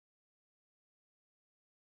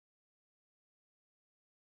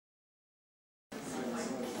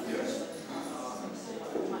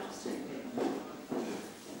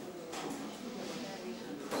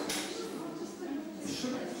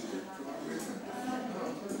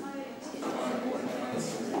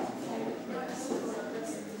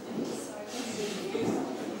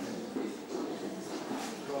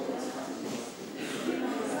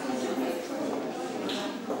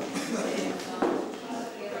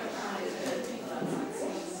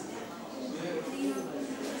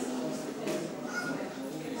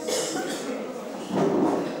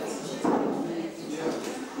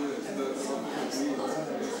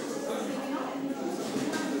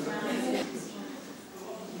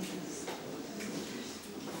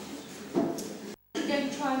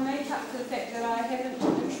make up for the fact that I haven't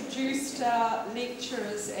introduced our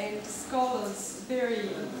lecturers and scholars very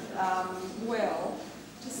well,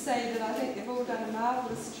 to say that I think they've all done a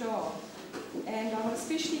marvellous job. And I want to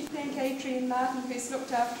especially thank Adrienne Martin, who's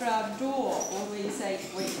looked after our door all these 8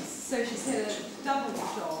 weeks, so she's had a double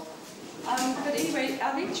job. But anyway,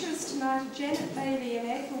 our lecturers tonight are Janet Bailey and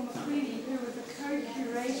Athol McCready, who are the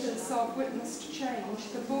co-curators of Witness to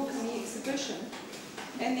Change, the book and the exhibition.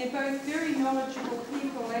 And they're both very knowledgeable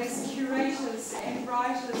people as curators and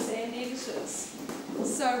writers and editors.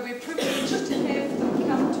 So we're privileged to have them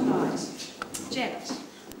come tonight. Janet.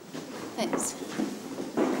 Thanks.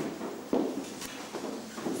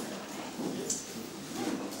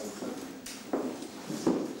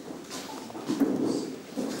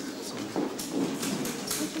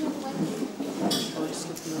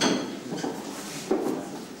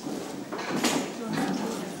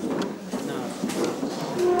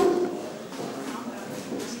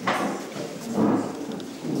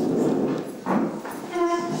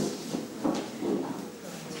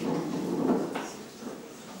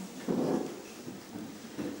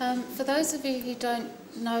 For those of you who don't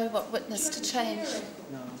know what Witness to Change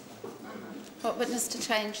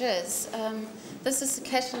is, this is a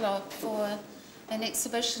catalogue for an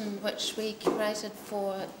exhibition which we curated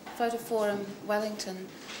for Photo Forum Wellington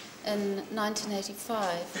in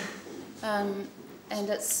 1985, and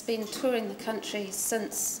it's been touring the country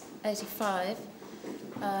since '85.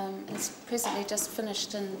 It's presently just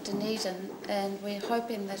finished in Dunedin, and we're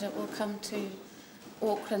hoping that it will come to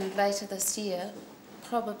Auckland later this year,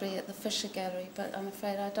 probably at the Fisher Gallery, but I'm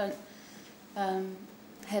afraid I don't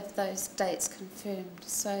have those dates confirmed.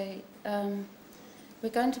 So we're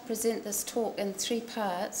going to present this talk in 3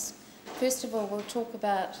 parts. First of all, we'll talk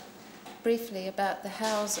briefly about the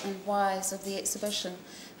hows and whys of the exhibition,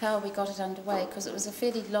 how we got it underway, because it was a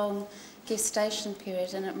fairly long gestation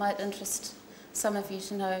period, and it might interest some of you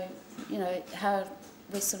to know, how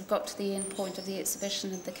we sort of got to the end point of the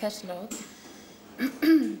exhibition and the catalogue.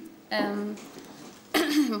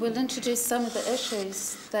 We'll introduce some of the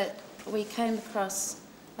issues that we came across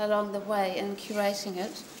along the way in curating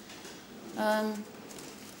it.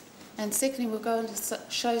 And secondly, we'll go on to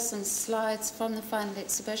show some slides from the final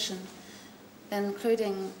exhibition,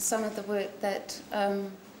 including some of the work that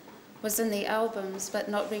was in the albums but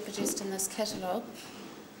not reproduced in this catalogue,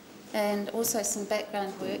 and also some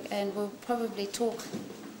background work, and we'll probably talk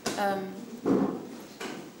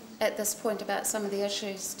at this point about some of the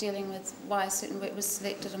issues dealing with why certain work was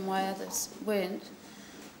selected and why others weren't.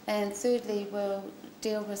 And thirdly, we'll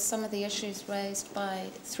deal with some of the issues raised by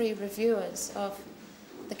 3 reviewers of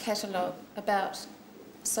the catalogue about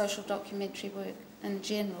social documentary work in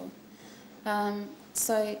general.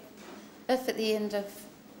 So if at the end of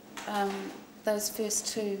those first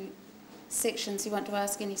 2 sections you want to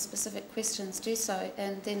ask any specific questions, do so,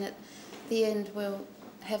 and then at the end we'll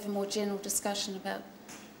have a more general discussion about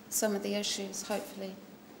some of the issues, hopefully.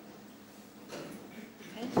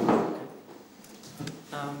 Okay.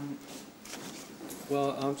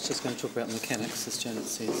 Well, I'm just going to talk about the mechanics, as Janet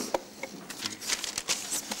says.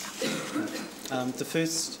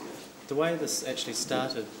 The way this actually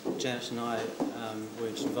started, Janet and I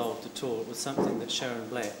weren't involved at all. It was something that Sharon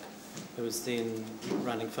Black, who was then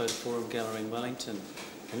running Photo Forum Gallery in Wellington,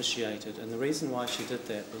 initiated. And the reason why she did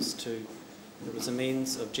that was it was a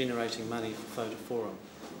means of generating money for Photo Forum.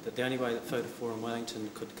 That the only way that Photo Forum Wellington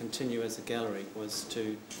could continue as a gallery was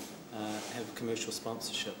to have commercial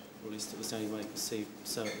sponsorship, or at least it was the only way it perceived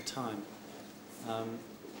so at the time.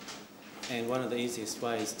 And one of the easiest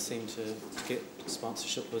ways, it seemed, to get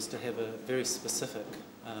sponsorship was to have a very specific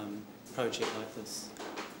project like this.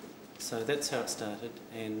 So that's how it started,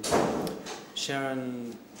 and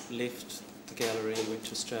Sharon left the gallery, went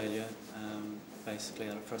to Australia, basically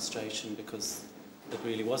out of frustration because it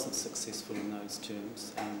really wasn't successful in those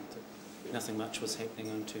terms, and nothing much was happening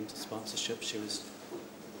in terms of sponsorship. She was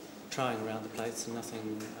trying around the place and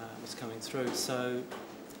nothing was coming through. So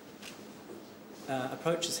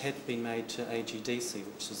approaches had been made to AGDC,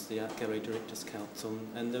 which is the Art Gallery Directors Council,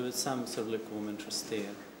 and there was some sort of lukewarm interest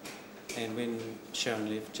there. And when Sharon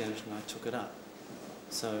left, Janet and I took it up.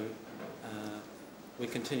 So we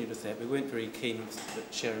continued with that. We weren't very keen with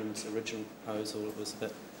Sharon's original proposal.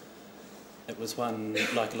 It was one,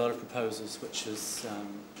 like a lot of proposals, which is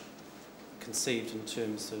conceived in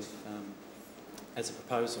terms of as a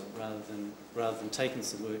proposal rather than taking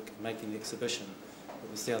some work and making the exhibition. It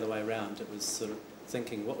was the other way around. It was sort of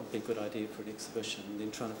thinking what would be a good idea for an exhibition, and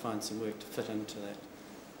then trying to find some work to fit into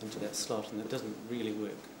that slot, and it didn't really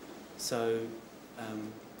work. So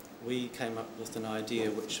we came up with an idea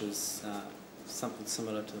which was something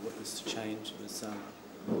similar to Witness to Change. It was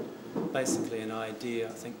basically an idea,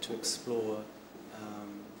 I think, to explore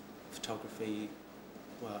photography,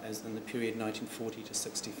 well, as in the period 1940 to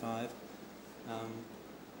 65,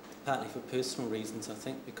 partly for personal reasons, I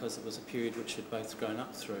think, because it was a period which we'd both grown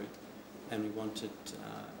up through, and we wanted,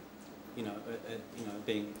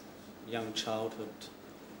 being young childhood,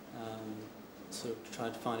 sort of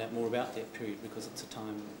tried to find out more about that period, because it's a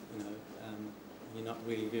time, you're not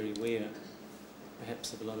really very aware,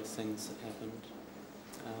 perhaps, of a lot of things that happened.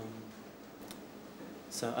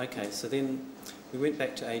 So then we went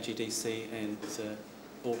back to AGDC and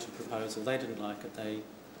brought a proposal. They didn't like it. They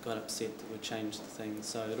got upset that we'd changed the thing.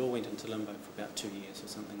 So it all went into limbo for about 2 years or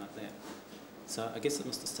something like that. So I guess it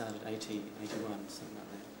must have started 80, 81, something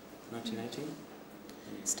like that. 1980?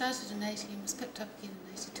 It started in 80 and was picked up again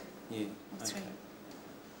in 82. Yeah, okay.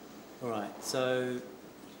 All right, so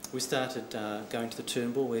we started going to the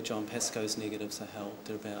Turnbull where John Pascoe's negatives are held.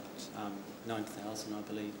 There are about 9,000, I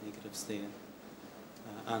believe, negatives there.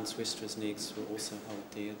 Ans Westra's negs were also held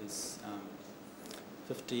there. There's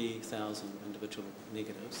 50,000 individual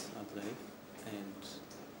negatives, I believe, and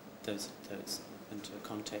those into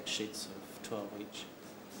contact sheets of 12 each.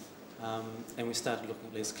 And we started looking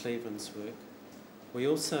at Les Cleveland's work. We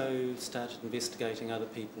also started investigating other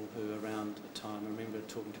people who were around at the time. I remember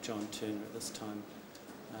talking to John Turner at this time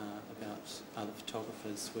about other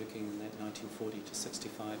photographers working in that 1940 to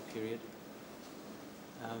 65 period.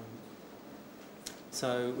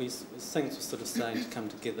 So things were sort of starting to come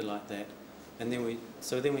together like that, and then we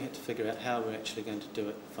had to figure out how we're actually going to do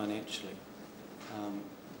it financially.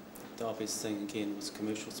 The obvious thing again was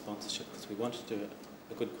commercial sponsorship, because we wanted to do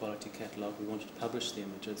a good quality catalogue. We wanted to publish the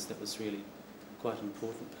images. That was really quite an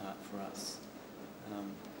important part for us.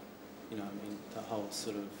 The whole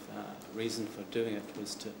sort of reason for doing it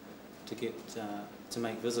was to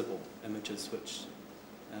make visible images which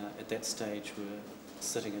at that stage were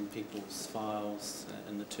sitting in people's files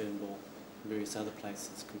in the Turnbull and various other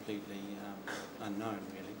places, completely unknown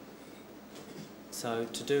really. So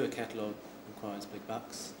to do a catalogue requires big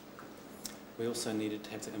bucks. We also needed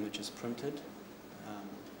to have the images printed.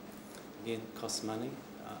 Again, it costs money.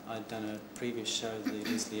 I'd done a previous show, the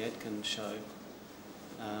Leslie Adkin show,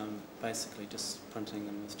 basically just printing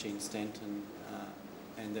them with Gene Stanton,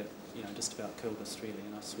 and that just about killed us really,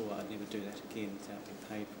 and I swore I'd never do that again without being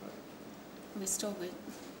paid for it. We still weren't.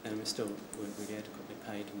 And we still weren't really adequately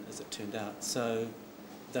paid, as it turned out. So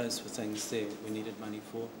those were things there we needed money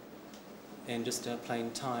for, and just our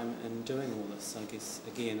plain time in doing all this. I guess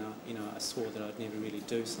again, I swore that I'd never really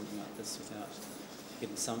do something like this without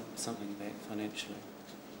getting something back financially.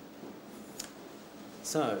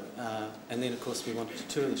 So, and then of course we wanted to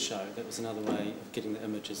tour the show. That was another way of getting the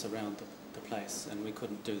images around the place, and we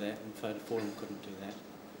couldn't do that, and Photo Forum couldn't do that.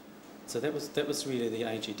 So that was really the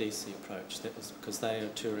AGDC approach. That was because they are a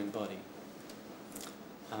touring body.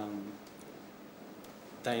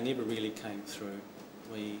 They never really came through.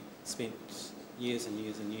 We spent years and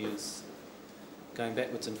years and years going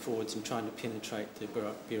backwards and forwards and trying to penetrate the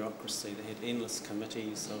bureaucracy. They had endless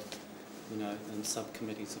committees of, and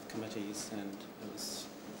subcommittees of committees, and it was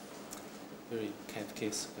very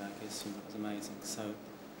Kafkaesque, I guess, and it was amazing. So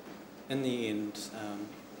in the end,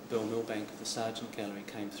 Bill Milbank of the Sargent Gallery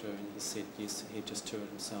came through and he said yes, he'd just tour it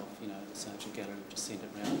himself, the Sargent Gallery would just send it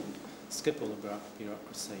round and skip all the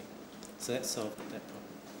bureaucracy. So that solved that problem.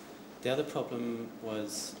 The other problem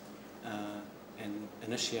was an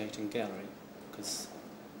initiating gallery, because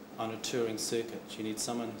on a touring circuit you need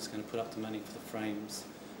someone who's going to put up the money for the frames,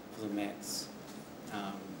 for the mats,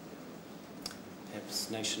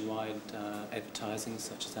 perhaps nationwide advertising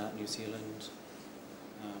such as Art New Zealand,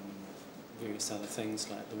 various other things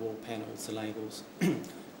like the wall panels, the labels,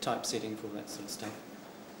 typesetting for all that sort of stuff.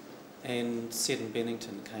 And Seddon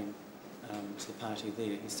Bennington came to the party there.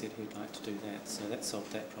 He said he'd like to do that, so that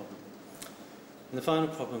solved that problem. And the final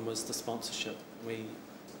problem was the sponsorship. We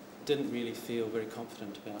didn't really feel very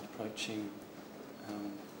confident about approaching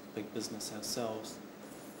big business ourselves.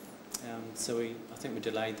 So I think we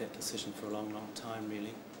delayed that decision for a long, long time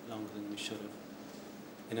really, longer than we should have.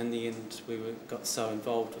 And in the end, we got so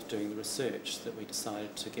involved with doing the research that we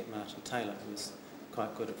decided to get Martin Taylor, who was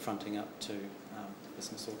quite good at fronting up to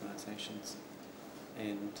business organisations.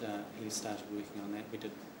 And he started working on that. We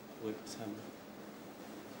did work with him.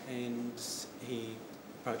 And he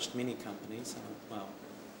approached many companies, well,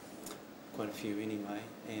 quite a few anyway,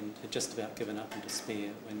 and had just about given up in despair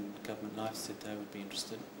when Government Life said they would be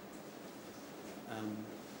interested.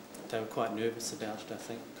 They were quite nervous about it, I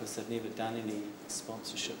think, because they'd never done any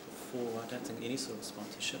sponsorship before. I don't think any sort of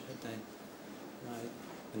sponsorship had they.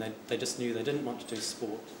 No. And they just knew they didn't want to do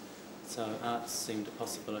sport, so arts seemed a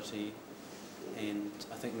possibility. And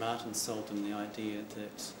I think Martin sold them the idea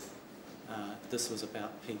that this was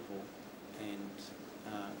about people and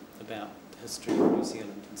about the history of New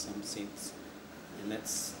Zealand in some sense. And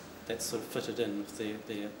that's sort of fitted in with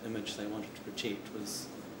their image they wanted to project, was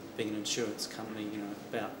being an insurance company, you know,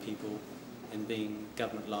 about people, and being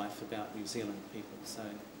government life about New Zealand people. So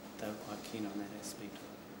they were quite keen on that aspect.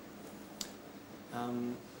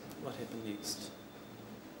 What happened next?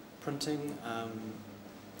 Printing.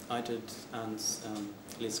 I did Ans,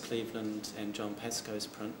 Les Cleveland and John Pascoe's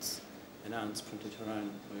prints, and Ans printed her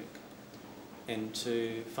own work. And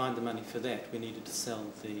to find the money for that, we needed to sell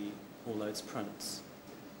all those prints.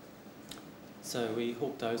 So we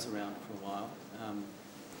hawked those around for a while.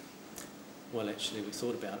 Well, actually, we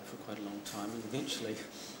thought about it for quite a long time, and eventually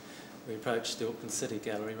we approached the Auckland City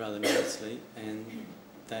Gallery rather nicely, and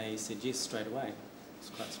they said yes straight away. It's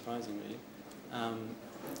quite surprising, really.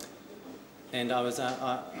 And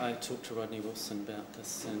I talked to Rodney Wilson about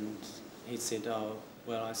this, and he said, "Oh,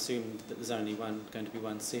 well, I assumed that there's only going to be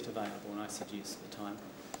one set available," and I said yes at the time,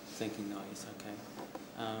 thinking, "Oh, yes, okay."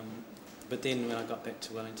 But then when I got back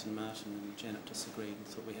to Wellington, Martin and Janet disagreed and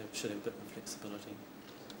thought we should have a bit more flexibility.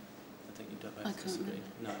 I think you both disagreed.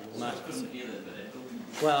 No, well, Martin disagreed.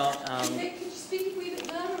 Well, could you speak a wee bit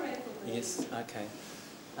louder, Ethel? yes, okay.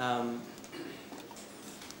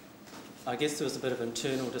 I guess there was a bit of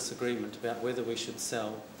internal disagreement about whether we should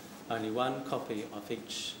sell only one copy of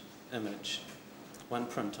each image, one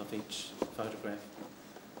print of each photograph,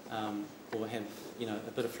 or have, you know,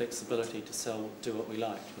 a bit of flexibility to do what we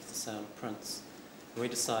liked with the sale of prints. And we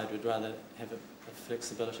decided we'd rather have a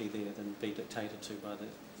flexibility there than be dictated to by the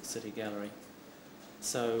City Gallery.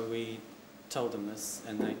 So we told them this,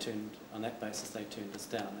 and on that basis they turned us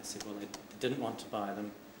down. They said, well, they didn't want to buy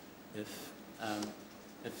them if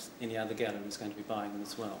any other gallery was going to be buying them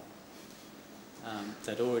as well.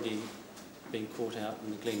 They'd already been caught out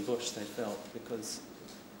in the Glen bush, they felt, because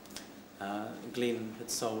Glen had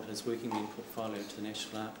sold his working men portfolio to the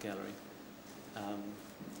National Art Gallery,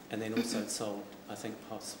 and then also had sold, I think,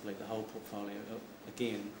 possibly the whole portfolio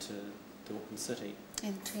again to the Auckland City.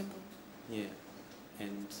 And Turnbull. Yeah,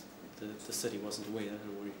 and the city wasn't aware that it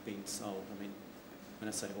had already been sold. I mean, when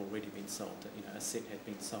I say already been sold, that, you know, a set had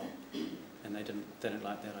been sold, and they didn't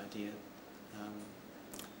like that idea.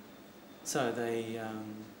 So they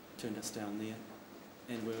turned us down there,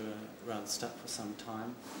 and we were rather stuck for some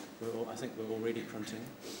time. I think we were already printing.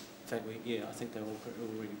 In fact, I think they were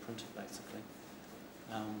already printed basically.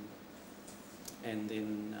 And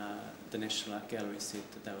then the National Art Gallery said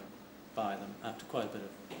that they would buy them after quite a bit of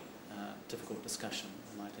difficult discussion,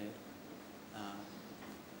 I might add.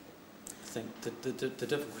 I think the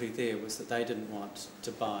difficulty there was that they didn't want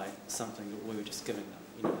to buy something that we were just giving them.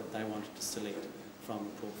 You know, that they wanted to select from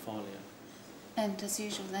the portfolio. And as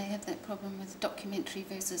usual, they have that problem with documentary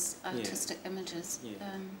versus artistic images,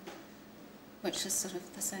 which is sort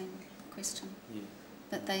of the same question. Yeah.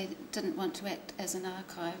 That they didn't want to act as an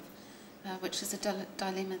archive, which is a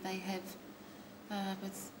dilemma they have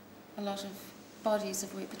with a lot of bodies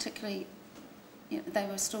of work, particularly, you know, they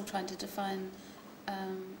were still trying to define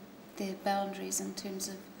their boundaries in terms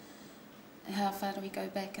of how far do we go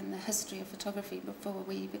back in the history of photography before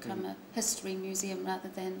we become a history museum rather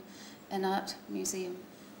than an art museum.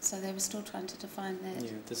 So they were still trying to define that.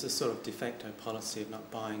 Yeah, there's a sort of de facto policy of not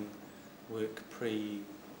buying work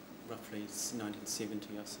roughly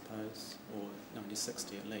 1970, I suppose, or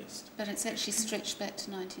 1960 at least. But it's actually stretched back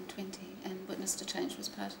to 1920, and Witness to Change was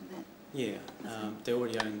part of that. Yeah, they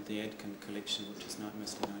already owned the Adkin collection, which is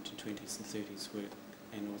mostly 1920s and 30s work,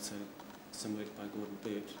 and also some work by Gordon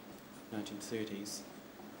Burt, 1930s.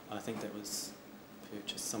 I think that was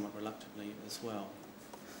purchased somewhat reluctantly as well.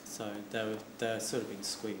 So they're sort of being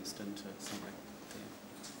squeezed into something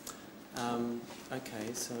there.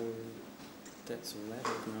 Okay, so that's all that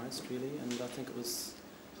organised really, and I think it was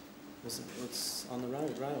on the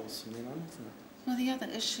rails from then on, isn't it? Well, the other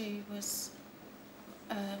issue was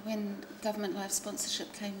when government life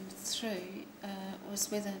sponsorship came through,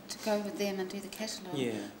 was whether to go with them and do the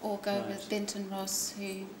catalogue, or go with Benton Ross,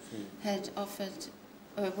 who had offered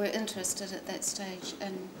or were interested at that stage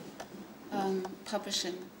in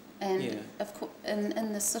publishing. And of course,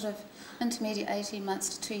 in this sort of intermediate 18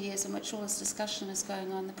 months to 2 years in which all this discussion is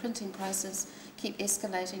going on, the printing prices keep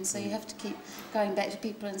escalating, so you have to keep going back to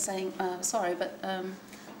people and saying, sorry, but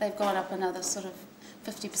they've gone up another sort of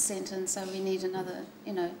 50%, and so we need another,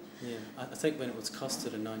 you know. Yeah, I think when it was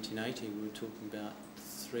costed in 1980, we were talking about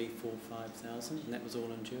 3,000, 4,000, 5,000, and that was all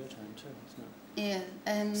in duotone too, wasn't it? Yeah,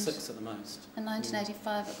 and 6 at the most. In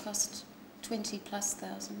 1985, it cost 20,000+.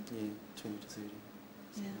 Yeah, 20 to 30.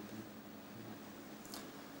 Yeah.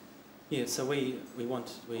 Yeah, so we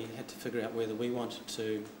had to figure out whether we wanted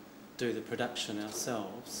to do the production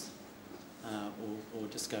ourselves or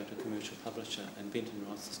just go to a commercial publisher, and Benton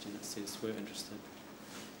Ross, as Janet says, were interested.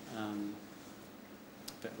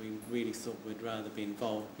 But we really thought we'd rather be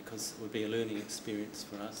involved because it would be a learning experience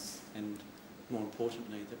for us, and more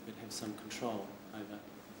importantly that we'd have some control over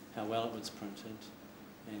how well it was printed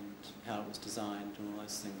and how it was designed and all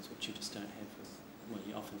those things which you just don't have with, well,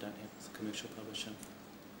 you often don't have with a commercial publisher.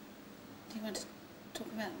 Do you want to talk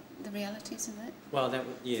about the realities of that? Well,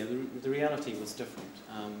 the reality was different.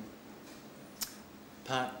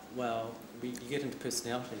 You get into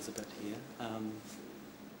personalities a bit here.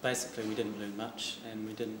 Basically, we didn't learn much and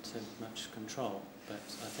we didn't have much control, but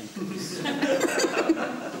I think it was...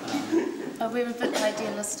 we're a bit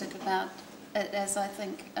idealistic about it, as I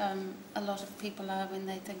think a lot of people are when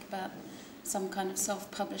they think about some kind of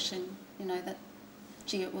self-publishing, you know, that,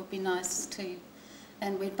 gee, it would be nice to...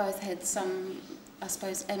 And we both had some, I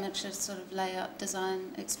suppose, amateur sort of layout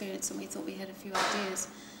design experience, and we thought we had a few ideas.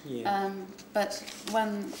 Yeah. But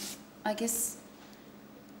one, I guess,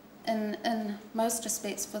 in most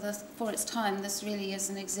respects for its time, this really is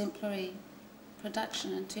an exemplary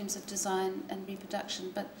production in terms of design and reproduction.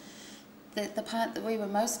 But the part that we were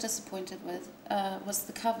most disappointed with was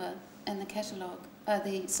the cover and the catalogue,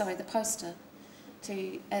 the poster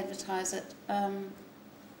to advertise it.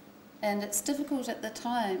 And it's difficult at the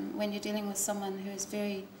time when you're dealing with someone who is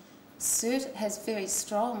has very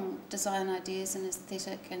strong design ideas and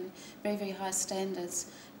aesthetic and very, very high standards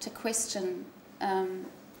to question.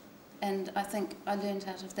 And I think I learned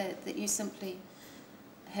out of that you simply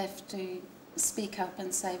have to speak up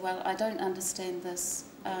and say, well, I don't understand this.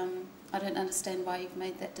 I don't understand why you've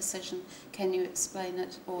made that decision. Can you explain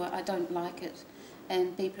it? Or I don't like it.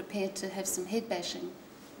 And be prepared to have some head bashing.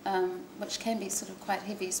 Which can be sort of quite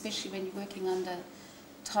heavy, especially when you're working under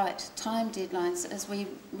tight time deadlines, as we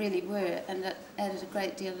really were, and it added a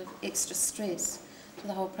great deal of extra stress to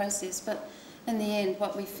the whole process. But in the end,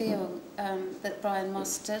 what we feel that Brian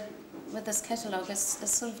Moss did with this catalogue is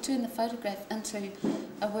sort of turn the photograph into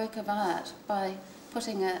a work of art by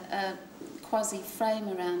putting a quasi-frame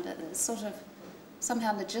around it that sort of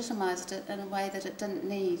somehow legitimised it in a way that it didn't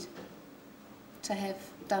need to have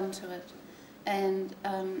done to it. And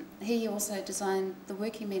he also designed the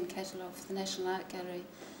Working Men catalogue for the National Art Gallery,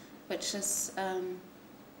 which is, what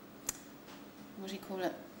do you call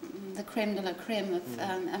it, the creme de la creme of,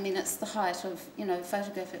 I mean, it's the height of, you know,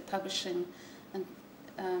 photographic publishing and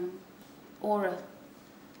aura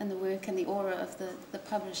in the work and the aura of the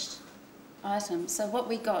published item. So what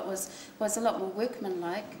we got was a lot more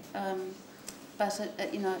workmanlike, but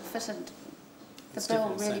it, you know, it fitted the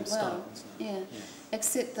bill really well. Yeah.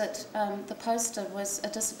 Except that the poster was a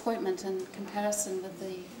disappointment in comparison with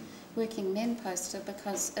the Working Men poster,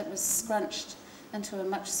 because it was scrunched into a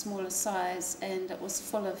much smaller size and it was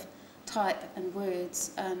full of type and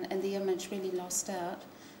words, and the image really lost out,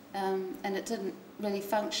 and it didn't really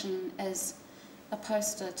function as a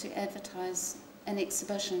poster to advertise an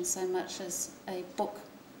exhibition so much as a book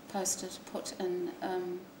poster to put in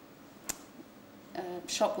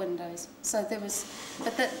shop windows. So there was,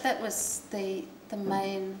 but that was the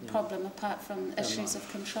main problem, apart from issues of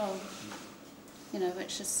control, you know,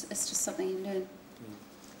 which is, it's just something you learn.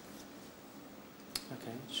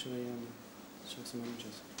 Okay, should we show some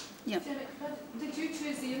images? Yeah. Did you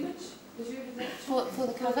choose the image? Did you have that for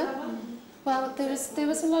the cover? Mm-hmm. Well, there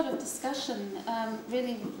was a lot of discussion.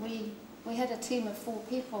 Really, we had a team of 4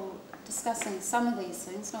 people discussing some of these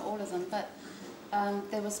things, not all of them, but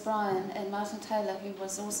there was Brian and Martin Taylor, who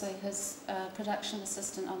was also his production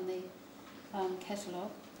assistant on the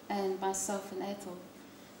catalogue, and myself and Ethel.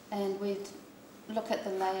 And we'd look at the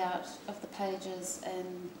layout of the pages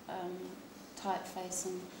and typeface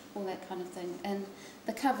and all that kind of thing. And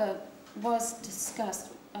the cover was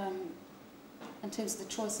discussed in terms of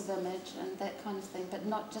the choice of image and that kind of thing, but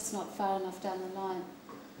not far enough down the line.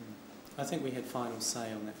 I think we had final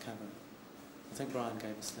say on that cover. I think Brian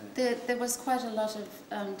gave us that. There was quite a lot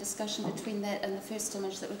of discussion between that and the first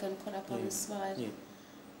image that we're going to put up on the slide. Yeah.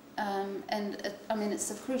 I mean,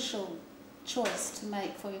 it's a crucial choice to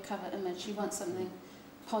make for your cover image. You want something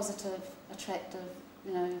positive, attractive,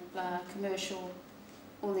 you know, commercial,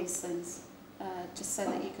 all these things, just so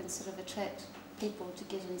that you can sort of attract people to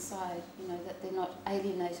get inside, you know, that they're not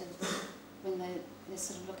alienated when they're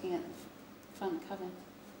sort of looking at the front cover.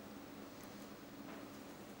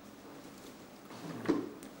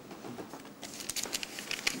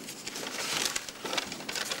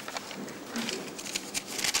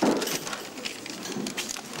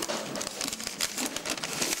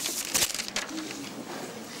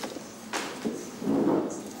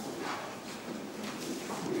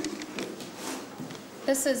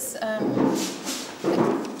 This is the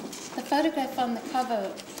photograph on the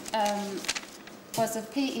cover was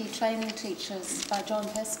of PE training teachers by John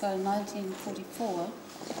Pascoe in 1944.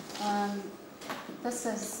 This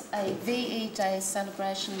is a VE Day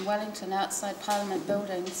celebration in Wellington outside Parliament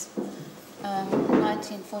buildings in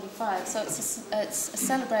 1945. So it's a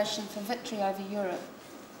celebration for victory over Europe.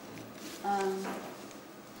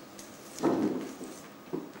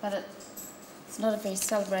 But it's not a very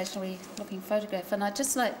celebratory looking photograph. And I'd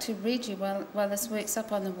just like to read you while this work's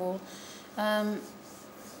up on the wall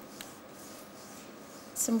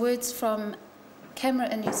some words from Camera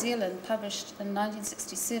in New Zealand, published in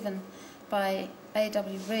 1967 by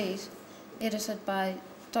A.W. Reid, edited by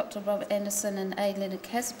Dr. Robert Anderson and A. Leonard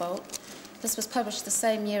Casbolt. This was published the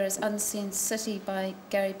same year as Unseen City by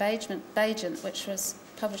Gary Bagent, which was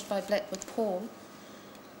published by Blackwood Paul.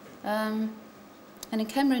 And in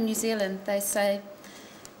Camera in New Zealand, they say,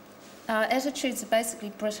 our attitudes are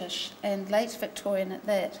basically British and late Victorian at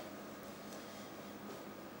that.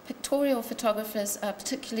 Pictorial photographers are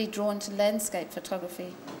particularly drawn to landscape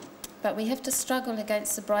photography, but we have to struggle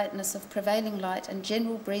against the brightness of prevailing light and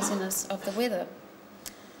general breeziness of the weather.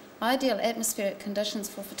 Ideal atmospheric conditions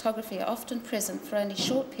for photography are often present for only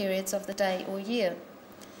short periods of the day or year.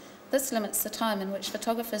 This limits the time in which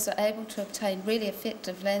photographers are able to obtain really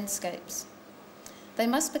effective landscapes. They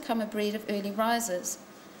must become a breed of early risers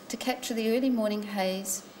to capture the early morning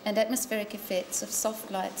haze and atmospheric effects of soft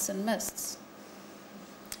lights and mists.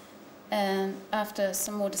 And after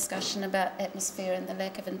some more discussion about atmosphere and the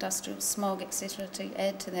lack of industrial smog, etc., to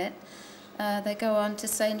add to that, they go on to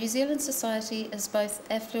say New Zealand society is both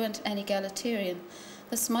affluent and egalitarian.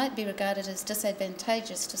 This might be regarded as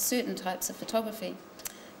disadvantageous to certain types of photography.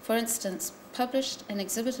 For instance, published and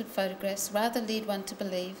exhibited photographs rather lead one to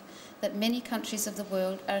believe that many countries of the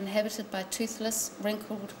world are inhabited by toothless,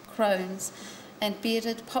 wrinkled crones and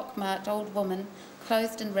bearded, pockmarked old women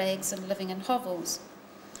clothed in rags and living in hovels.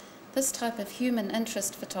 This type of human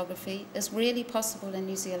interest photography is rarely possible in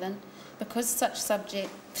New Zealand because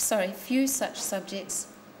few such subjects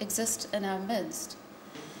exist in our midst.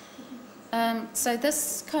 So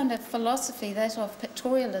this kind of philosophy, that of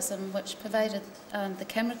pictorialism, which pervaded the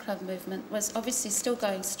Camera Club movement, was obviously still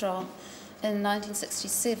going strong in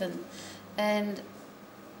 1967. And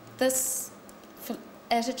this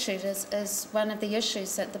attitude is one of the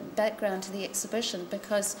issues at the background to the exhibition,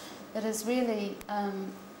 because it is really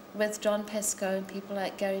with John Pascoe and people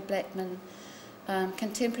like Gary Blackman,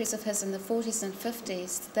 contemporaries of his in the 40s and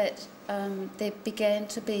 50s, that there began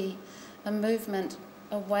to be a movement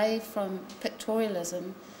away from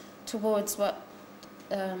pictorialism towards what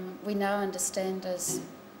we now understand as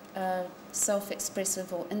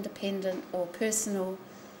self-expressive or independent or personal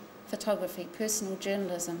photography, personal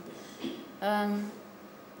journalism.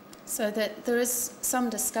 So that there is some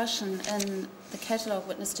discussion in the catalogue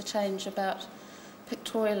Witness to Change about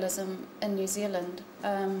pictorialism in New Zealand,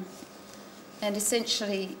 and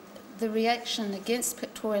essentially the reaction against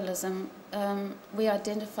pictorialism we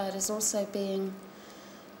identified as also being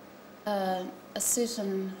a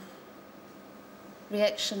certain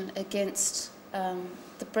reaction against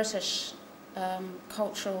the British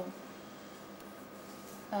cultural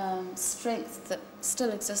strength that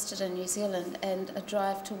still existed in New Zealand, and a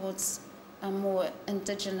drive towards a more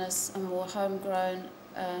indigenous, a more homegrown,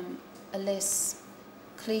 a less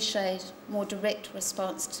cliched, more direct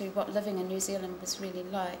response to what living in New Zealand was really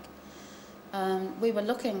like. We were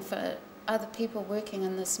looking for other people working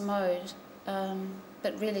in this mode,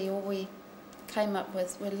 but really all we came up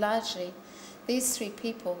with were largely these three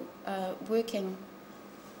people working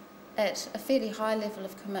at a fairly high level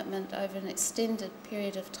of commitment over an extended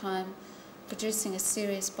period of time, producing a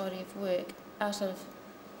serious body of work out of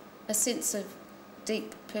a sense of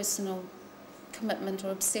deep personal commitment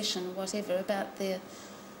or obsession or whatever about their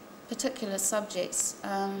particular subjects,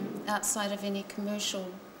 outside of any commercial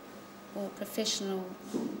or professional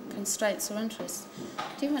constraints or interests.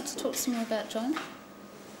 Do you want to talk some more about John?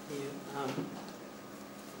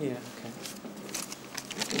 Yeah, okay.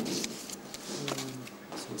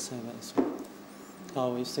 So I'll say about this one.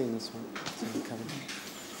 Oh, we've seen this one. It's on the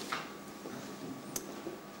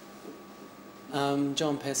cover.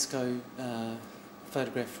 John Pascoe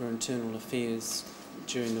photographed for Internal Affairs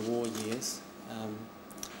during the war years.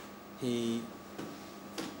 He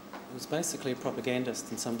was basically a propagandist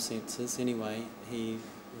in some senses. Anyway, he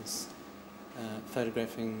was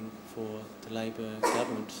photographing for the Labour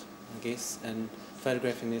government, I guess, and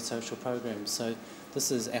photographing their social programs. So this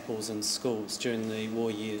is apples in schools. During the war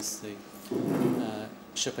years, the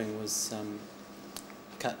shipping was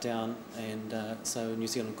cut down, and so New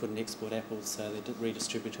Zealand couldn't export apples, so they did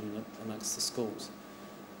redistribute them amongst the schools.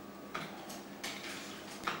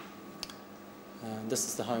 This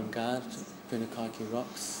is the home guard, Punakaiki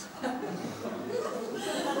Rocks.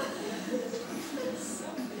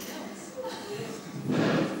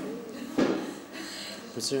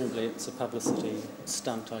 Presumably it's a publicity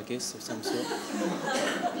stunt, I guess, of some sort,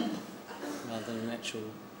 rather than an actual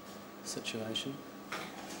situation.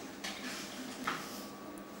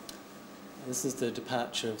 This is the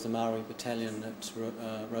departure of the Maori battalion at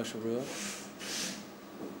Rotorua.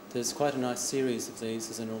 There's quite a nice series of these.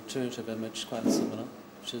 There's an alternative image, quite similar,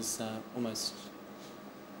 which is almost,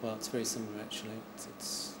 well, it's very similar actually.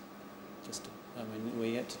 It's just, I mean,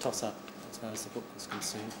 we had to toss up as far as the book was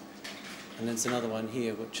concerned. And there's another one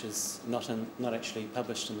here, which is not actually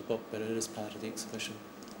published in the book, but it is part of the exhibition.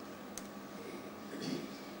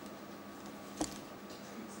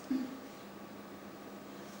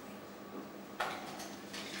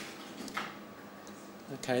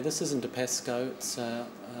 Okay, this isn't a Pascoe, it's a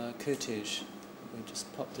Curtige. We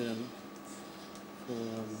just popped it in for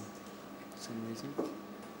some reason.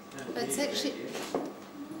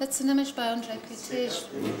 It's an image by Andre Curtige.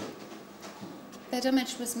 That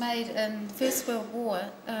image was made in the First World War.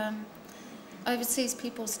 Overseas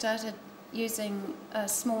people started using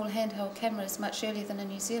small handheld cameras much earlier than in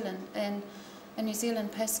New Zealand, and in New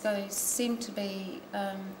Zealand Pascoe seemed to be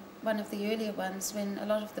one of the earlier ones when a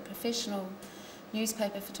lot of the professional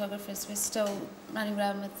newspaper photographers were still running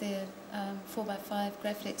around with their 4x5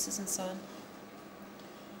 Graflexes and so on.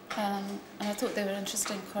 And I thought there were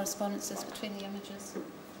interesting correspondences between the images.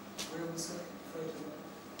 Where was that photo?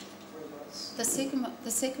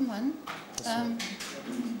 The second one,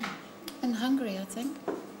 in Hungary, I think.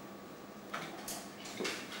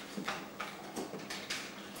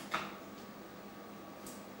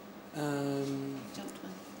 Jumped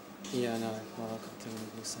one. Yeah, no, well, I can't think of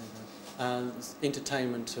what you say that.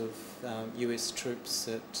 Entertainment of US troops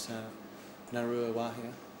at Narua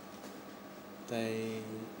Wahia.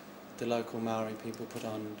 The local Maori people put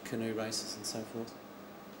on canoe races and so forth.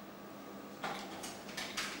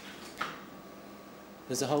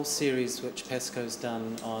 There's a whole series which Pascoe's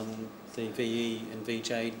done on the VE and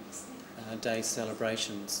VJ Day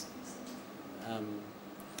celebrations.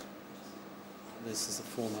 This is a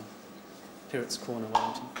former Pirates Corner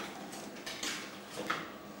Wellington.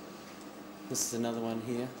 This is another one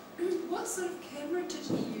here. What sort of camera did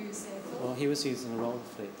he use, Ethel? Well, he was using a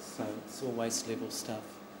Rolleiflex, so it's all waist level stuff.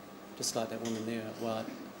 Just like that woman there. Well,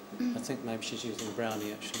 I think maybe she's using a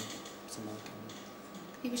Brownie actually, some other camera.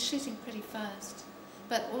 He was shooting pretty fast,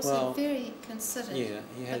 but also very considered. Yeah,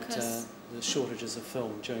 he had the shortages of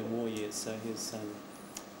film during war years, so he's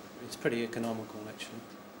pretty economical actually.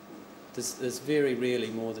 There's very rarely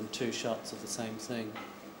more than 2 shots of the same thing.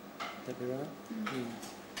 Would that be right? Mm.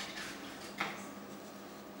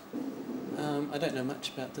 Yeah. I don't know much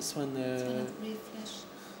about this one. It's kind of refresh.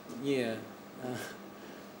 Yeah.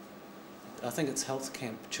 I think it's health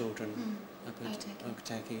camp children up at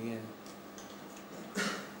Okataki, yeah.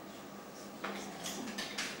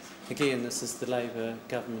 Again, this is the Labour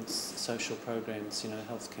government's social programs,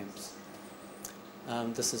 health camps.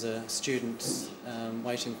 This is a student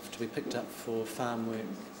waiting to be picked up for farm work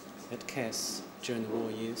at Cass during the war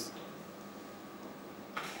years.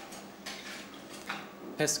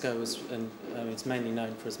 Pascoe was, it's mainly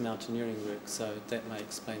known for his mountaineering work, so that may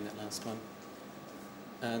explain that last one.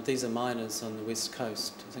 These are miners on the west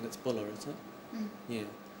coast. I think it's Buller, is it? Mm. Yeah.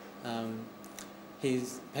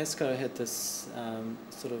 Pascoe had this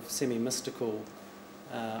sort of semi-mystical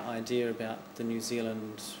idea about the New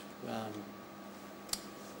Zealand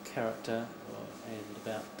character and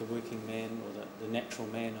about the working man, or the natural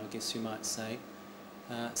man, I guess you might say.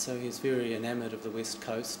 So he's very enamoured of the west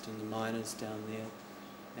coast and the miners down there,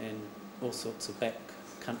 and all sorts of back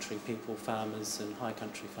country people, farmers and high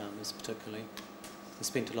country farmers particularly. He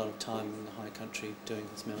spent a lot of time in the high country doing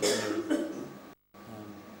his mountaineering.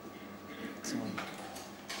 So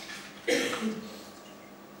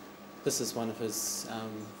this is one of his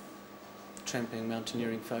tramping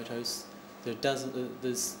mountaineering photos.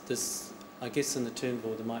 There's I guess in the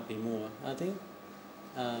Turnbull there might be more, are there?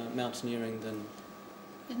 Mountaineering than...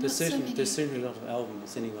 There's certainly a lot of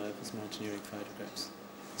albums anyway of his mountaineering photographs.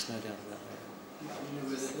 There's no doubt about that. You know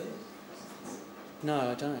where they live? No,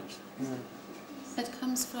 I don't. No. It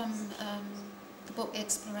comes from the book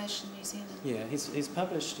Exploration New Zealand. Yeah, he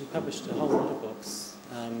published a whole lot of books,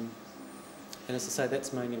 and as I say,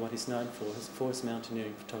 that's mainly what he's known for his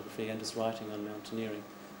mountaineering photography and his writing on mountaineering.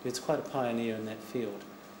 He's quite a pioneer in that field.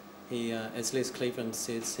 He, as Les Cleveland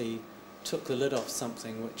says, he took the lid off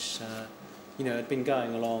something which, had been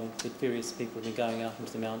going along, that various people had been going out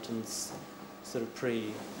into the mountains, sort of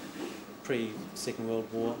pre Second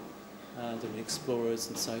World War. There were explorers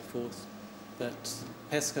and so forth. but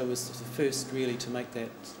Pascoe was the first really to make that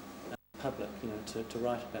public, to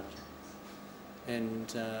write about it.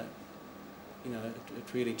 And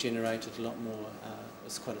it really generated a lot more, it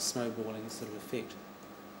was quite a snowballing sort of effect,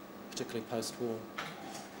 particularly post-war.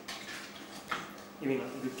 You mean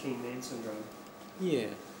like the good King Man syndrome? Yeah,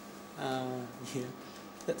 yeah,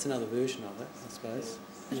 that's another version of it, I suppose.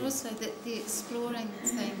 But also that the exploring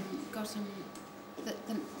thing got him, the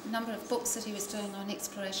number of books that he was doing on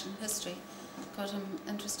exploration history got him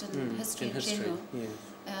interested in history in general,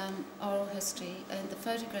 oral history, and the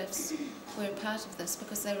photographs were a part of this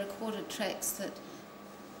because they recorded tracks that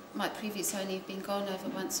might previously only have been gone over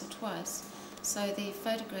once or twice. So the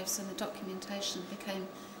photographs and the documentation became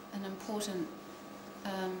an important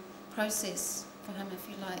process for him, if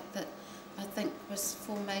you like, that I think was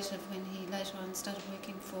formative when he later on started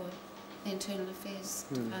working for the Internal Affairs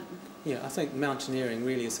Department. Yeah, I think mountaineering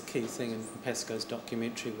really is a key thing in Pascoe's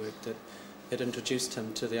documentary work, that it introduced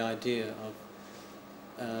him to the idea of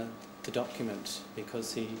the document,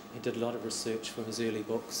 because he did a lot of research for his early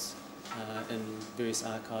books in various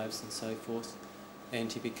archives and so forth,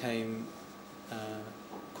 and he became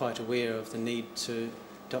quite aware of the need to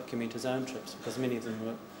document his own trips, because many of them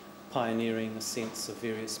were pioneering ascents of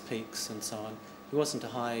various peaks and so on. He wasn't a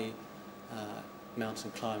high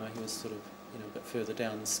mountain climber, he was sort of a bit further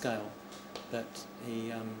down the scale, but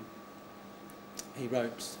he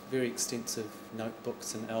wrote very extensive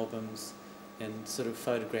notebooks and albums and sort of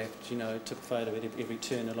photographed, took a photo at every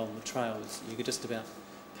turn along the trails. You could just about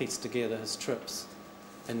piece together his trips,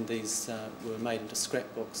 and these were made into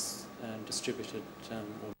scrapbooks and distributed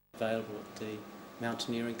or available at the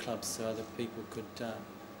mountaineering clubs so other people could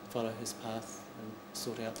follow his path and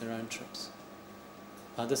sort out their own trips.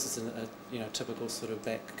 This is a typical sort of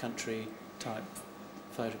backcountry type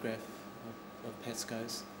photograph of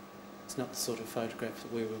Pascoe's. It's not the sort of photograph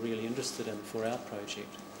that we were really interested in for our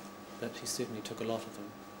project, but he certainly took a lot of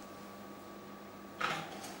them.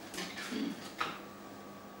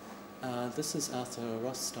 This is Arthur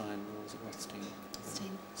Rothstein, or was it Rothstein?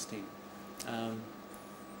 Steen.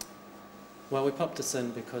 Well, we popped this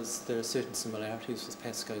in because there are certain similarities with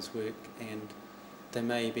Pascoe's work, and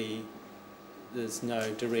there's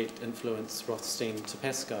no direct influence Rothstein to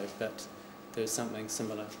Pascoe, but there's something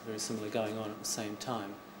similar, very similar going on at the same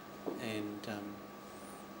time. And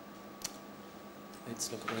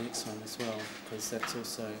let's look at the next one as well, because that's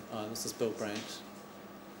also, this is Bill Brandt.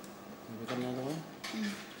 Have we got another one?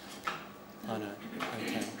 Oh no,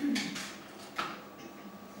 okay.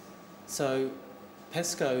 So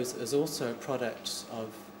Pascoe is also a product of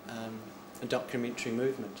a documentary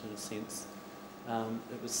movement, in a sense.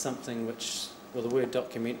 It was something which, well, the word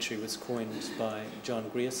documentary was coined by John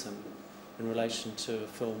Grierson in relation to a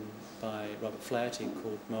film by Robert Flaherty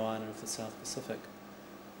called Moana of the South Pacific.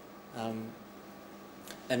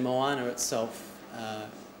 And Moana itself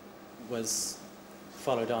was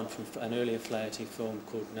followed on from an earlier Flaherty film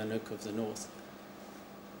called Nanook of the North.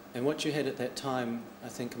 And what you had at that time, I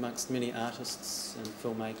think, amongst many artists and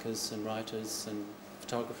filmmakers and writers and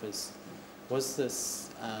photographers, was this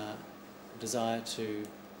desire to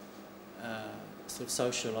sort of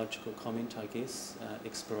sociological comment, I guess,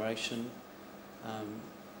 exploration.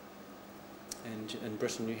 And in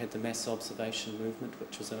Britain you had the mass observation movement,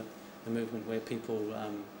 which was a movement where people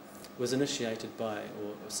was initiated by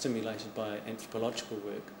or stimulated by anthropological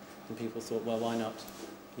work, and people thought, well, why not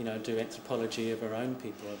do anthropology of our own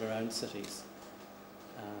people, of our own cities.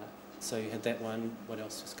 So you had that one. What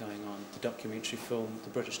else was going on? The documentary film, the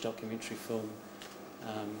British documentary film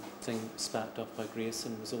thing sparked off by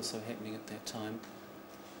Grierson was also happening at that time.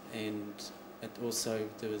 And there was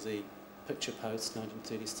the Picture Post,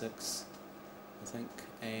 1936, I think,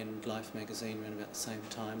 and Life magazine around about the same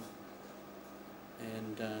time.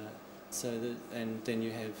 And and then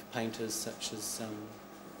you have painters such as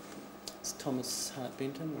Thomas Hart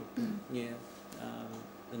Benton,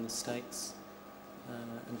 in the States,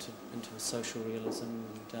 into social realism,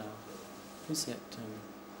 and who's that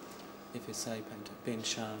FSA painter? Ben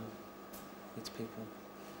Shahn, these people.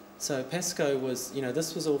 So Pascoe was,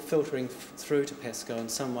 this was all filtering through to Pascoe in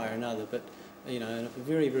some way or another, but in a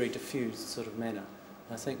very, very diffused sort of manner.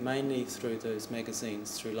 I think mainly through those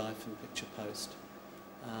magazines, through Life and Picture Post.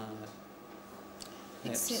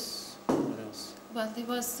 Perhaps, what else? Well, there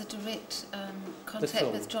was the direct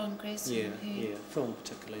contact with John Grierson, who film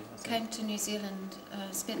particularly, I think. Came to New Zealand,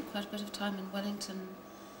 spent quite a bit of time in Wellington,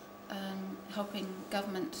 helping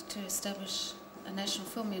government to establish a national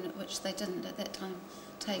film unit, which they didn't at that time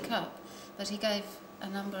take up. But he gave a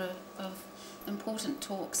number of important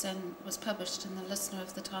talks and was published in the Listener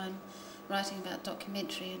of the time, writing about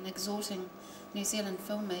documentary and exhorting New Zealand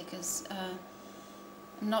filmmakers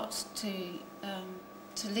not to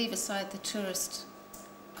leave aside the tourist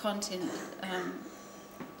content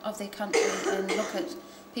of their country and look at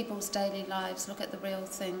people's daily lives, look at the real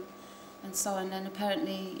thing and so on. And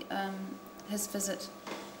apparently his visit,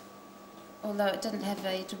 although it didn't have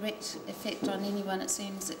a direct effect on anyone, it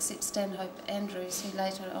seems, except Stanhope Andrews, who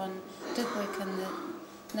later on did work in the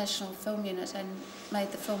National Film Unit and made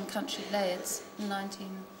the film Country Lads in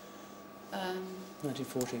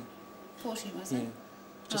 1940. 40, was it? Yeah,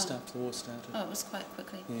 just after the war started. Oh, it was quite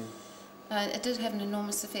quickly. Yeah. It did have an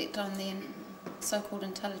enormous effect on the so-called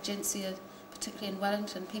intelligentsia, particularly in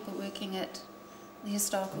Wellington, people working at the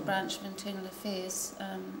historical branch of Internal Affairs,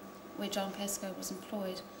 where John Pascoe was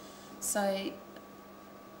employed. So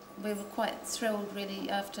we were quite thrilled, really,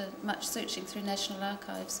 after much searching through National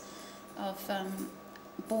Archives of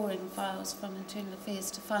boring files from Internal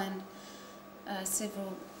Affairs, to find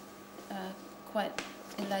several quite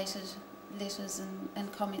elated letters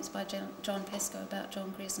and comments by John Pascoe about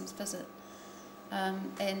John Gresham's visit.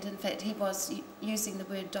 And in fact he was using the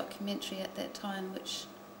word documentary at that time, which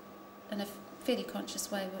in a fairly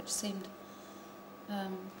conscious way, which seemed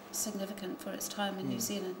significant for its time in New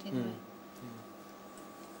Zealand anyway.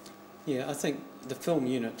 Yeah, I think the film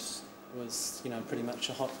unit was, pretty much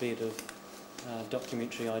a hotbed of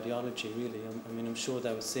documentary ideology, really. I mean, I'm sure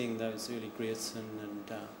they were seeing those early Grierson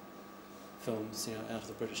and films, out of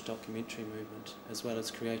the British documentary movement, as well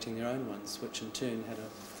as creating their own ones, which in turn had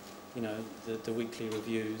the weekly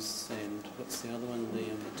reviews, and what's the other one, the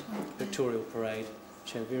Victorial Parade,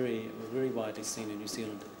 which were very widely seen in New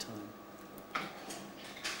Zealand at the time.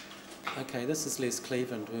 Okay, this is Les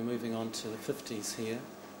Cleveland. We're moving on to the 50s here,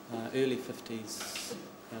 early 50s.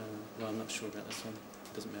 Well, I'm not sure about this one.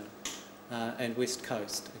 It doesn't matter. And West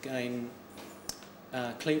Coast. Again,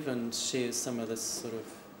 Cleveland shares some of this sort of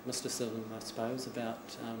mysticism, I suppose,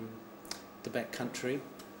 about the back country,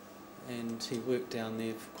 and he worked down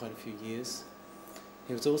there for quite a few years.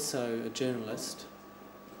 He was also a journalist,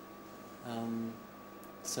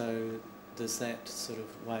 so there's that sort of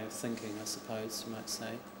way of thinking, I suppose you might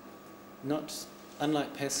say.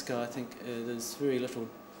 Unlike Pascoe, I think there's very little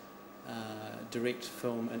direct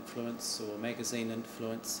film influence or magazine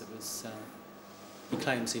influence. It was he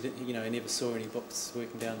claims he never saw any books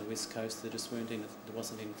working down the West Coast. There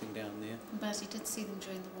wasn't anything down there. But he did see them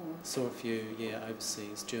during the war. Saw a few,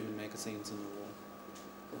 overseas, German magazines in the war.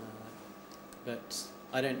 But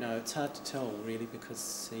I don't know, it's hard to tell really,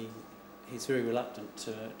 because he's very reluctant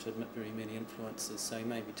to admit very many influences, so he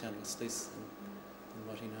may be telling us less than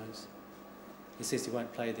what he knows. He says he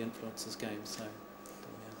won't play the influences game, so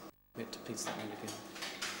we have to piece that one together.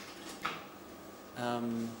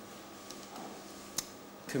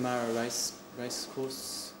 Kumara race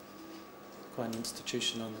course, quite an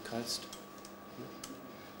institution on the coast.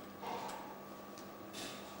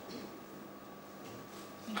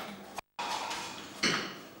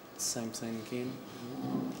 Same thing again.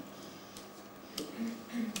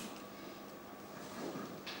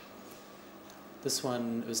 This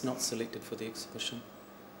one was not selected for the exhibition.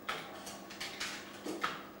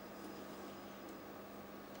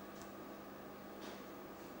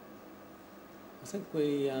 I think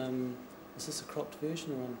is this a cropped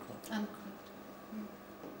version or uncropped? Uncropped.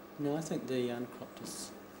 No, I think the uncropped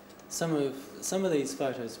is... Some of these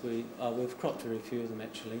photos we've cropped very few of them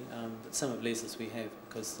actually, but some of Les's we have,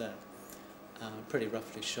 because they're pretty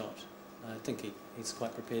roughly shot. I think he's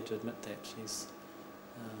quite prepared to admit that. He's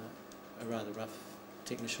a rather rough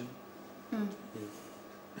technician. Yeah.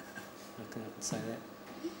 I can say that.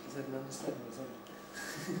 Is that an understatement, is it?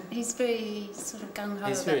 He's very sort of gung-ho.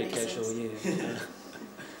 He's very casual, yeah.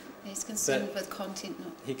 He's concerned with content.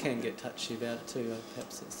 He can get touchy about it too,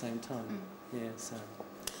 perhaps at the same time. Yeah. So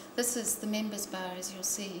this is the members' bar, as you'll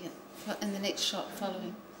see in the next shot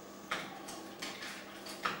following.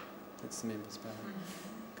 That's the members' bar.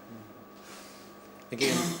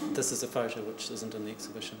 Again, this is a photo which isn't in the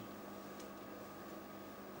exhibition.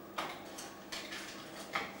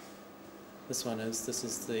 This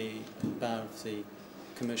is the bar of the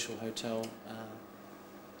commercial hotel.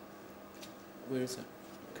 Where is it?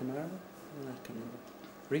 Kumara? I can't remember.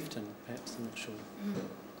 Reefton, perhaps, I'm not sure.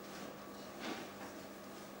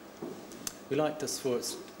 We like this for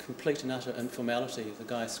its complete and utter informality, the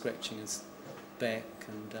guy scratching his back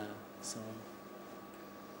and so on.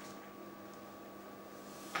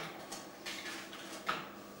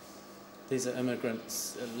 These are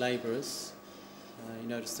immigrants, labourers. You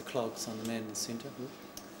notice the clogs on the man in the centre.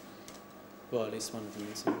 Well, at least one of them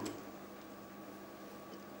is.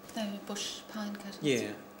 They were bush pine cutters.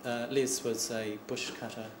 Yeah, Les was a bush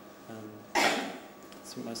cutter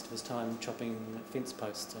Spent most of his time chopping fence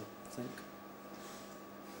posts, I think,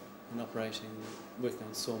 and working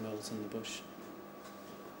on sawmills in the bush.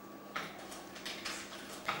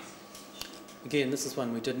 Again, this is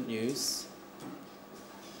one we didn't use.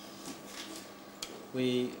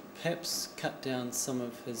 We perhaps cut down some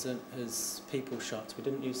of his people shots. We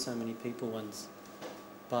didn't use so many people ones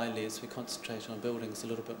by Les. We concentrated on buildings a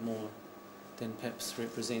little bit more than perhaps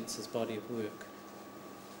represents his body of work.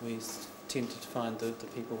 We tended to find the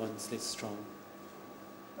people ones less strong.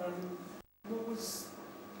 What was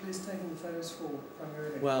Les taking the photos for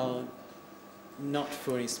primarily? Well, not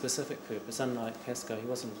for any specific purpose. Unlike Pascoe, he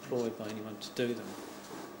wasn't employed by anyone to do them.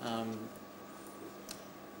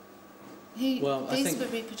 These were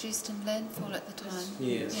reproduced in landfall at the time.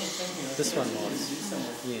 Yes, yeah. This one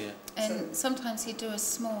was. Yeah. And sometimes he'd do a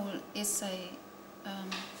small essay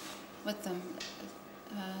with them.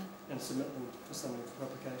 And submit them for something for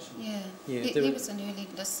publication. Yeah. He was an early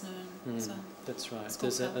listener. And so that's right.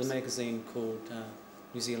 There's a magazine called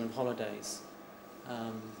New Zealand Holidays,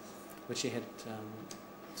 which he had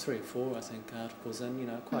 3 or 4, I think, articles in.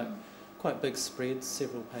 Quite big spreads,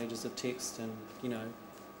 several pages of text, and 10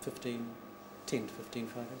 to 15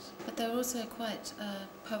 photos. But they were also quite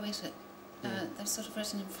poetic. They're sort of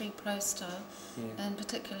written in free prose style, and in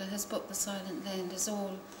particular his book The Silent Land is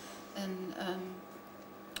all in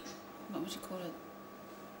what would you call it?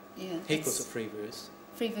 Yeah, he calls it free verse.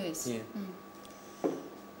 Free verse. Yeah.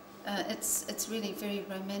 It's really very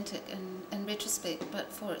romantic in retrospect,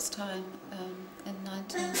 but for its time, in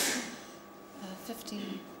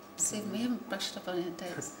 1957, we haven't brushed up on our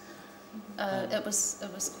dates. It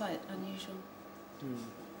was quite unusual.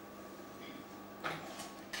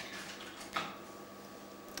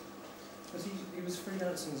 But he was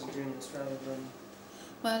freelancing as a journalist rather than...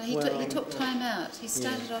 Well, he took time out. He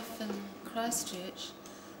started off in Christchurch,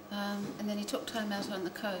 and then he took time out on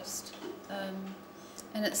the coast. And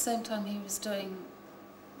at the same time he was doing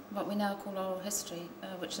what we now call oral history,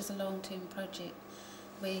 which is a long-term project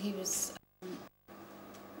where he was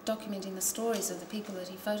documenting the stories of the people that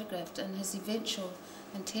he photographed, and his eventual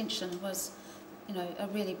intention was, a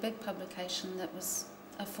really big publication that was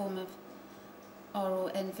a form of oral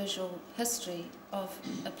and visual history of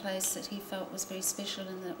a place that he felt was very special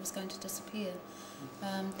and that was going to disappear.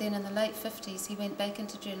 Then in the late 50s he went back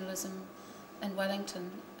into journalism in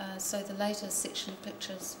Wellington, so the latest section of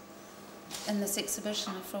pictures in this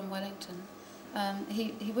exhibition are from Wellington.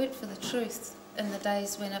 He worked for The Truth in the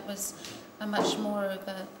days when it was a much more of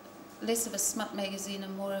a, less of a smut magazine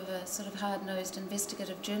and more of a sort of hard-nosed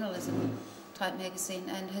investigative journalism type magazine,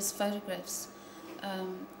 and his photographs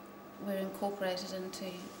were incorporated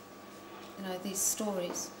into, these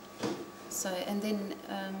stories. So, and then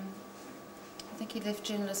I think he left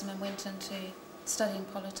journalism and went into studying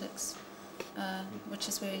politics, which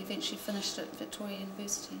is where he eventually finished at Victoria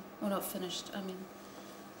University. Well, not finished,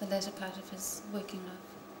 the latter part of his working life.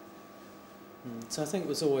 So I think it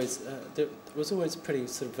was always there was always a pretty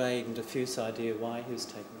sort of vague and diffuse idea why he was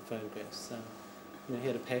taking the photographs. He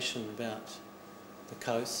had a passion about the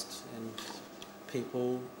coast and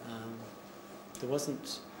people. There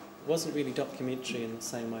wasn't really documentary in the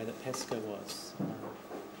same way that Pascoe was.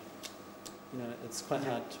 It's quite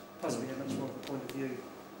hard. Possibly had much more of a point of view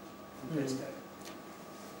from Pascoe.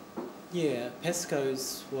 Yeah,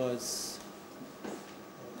 Pascoe's was.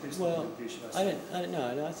 Well, I don't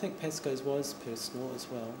know. I think Pascoe's was personal as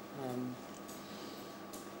well.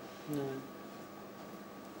 No,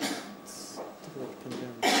 it's difficult to pin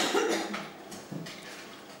down.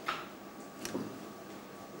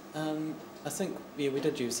 I think we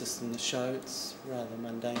did use this in the show. It's rather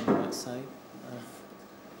mundane, I might say.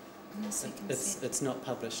 It's not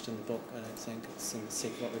published in the book, I don't think. It's in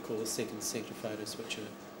what we call the second set of photos, which are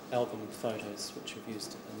album photos, which we've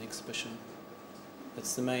used in the exhibition.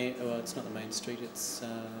 It's the main. Well, it's not the main street. It's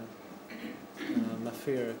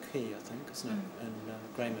Mawhera Quay, I think, isn't it? In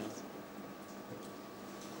Greymouth.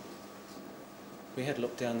 We had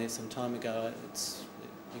looked down there some time ago.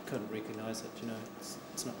 You couldn't recognise it.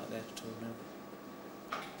 It's not like that at all now.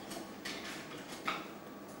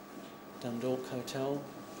 Dundalk Hotel.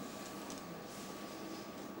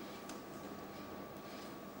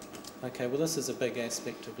 Okay, well, this is a big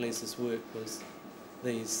aspect of Les's work, was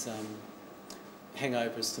these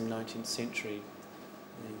hangovers from 19th century,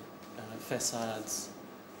 the facades.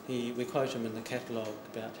 We quote him in the catalogue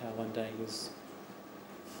about how one day he was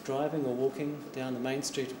driving or walking down the main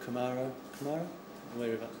street of Kumara,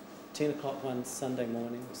 wherever, 10 o'clock one Sunday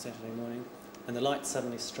morning or Saturday morning, and the light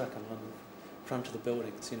suddenly struck him on the front of the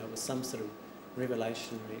buildings. It was some sort of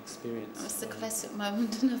revelationary experience. It was the classic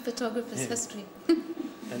moment in a photographer's history.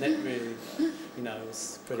 And that really, you know,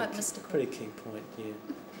 was pretty key point, yeah.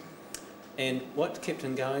 And what kept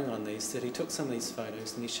him going on these, that he took some of these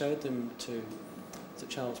photos and he showed them to, is it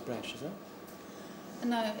Charles Brash, is it?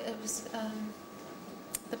 No, it was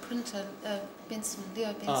the printer, Benson,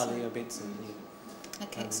 Leo Benson. Ah, Leo Benson, yeah.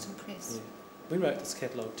 At Caxton Press. Yeah. We wrote this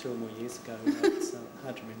catalogue 2 or more years ago, it's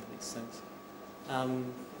hard to remember these things.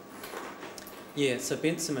 Yeah, so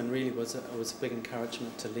Benson really was a big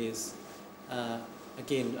encouragement to Les.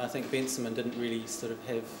 Again, I think Benson didn't really sort of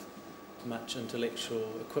have much intellectual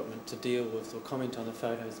equipment to deal with or comment on the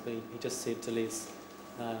photos, but he just said to Les,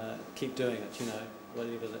 keep doing it, you know,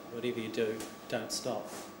 whatever you do, don't stop.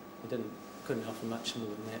 He couldn't offer much more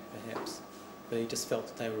than that, perhaps, but he just felt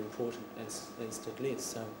that they were important, as did Les.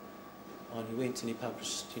 So on he went and he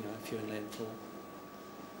published, you know, a few in landfall.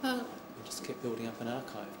 Well, He just kept building up an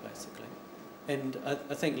archive, basically. And I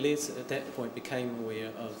think Les at that point became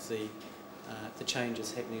aware of the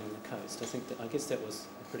changes happening on the coast. I guess that was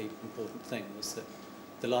a pretty important thing, was that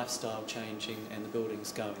the lifestyle changing and the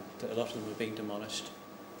buildings going. That a lot of them were being demolished.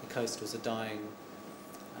 The coast was a dying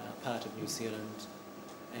part of New Zealand,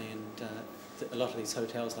 and a lot of these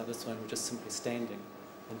hotels like this one were just simply standing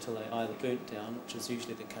until they either burnt down, which was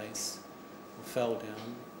usually the case, or fell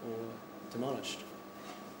down, or demolished.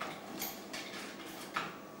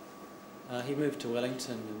 He moved to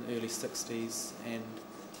Wellington in the early 60s and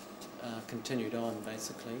continued on,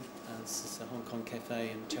 basically. This is the Hong Kong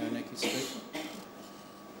Cafe in Taranaki Street.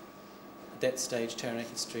 At that stage,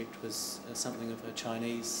 Taranaki Street was something of a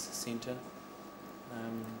Chinese centre,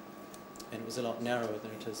 and it was a lot narrower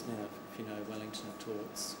than it is now, if you know Wellington at all.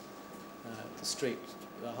 It's, the street,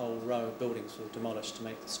 a whole row of buildings were demolished to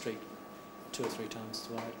make the street 2 or 3 times as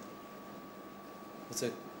wide. There's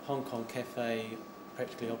a Hong Kong Cafe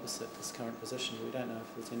practically opposite this current position. We don't know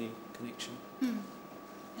if there's any connection.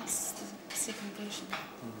 That's the second version.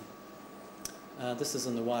 This is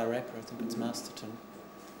in the Wairarapa, I think it's Masterton.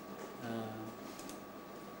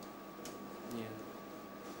 Yeah,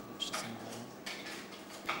 much the same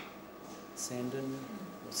way. Sandon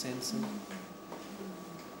or Sanson.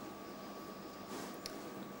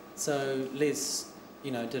 So Les,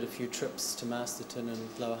 you know, did a few trips to Masterton and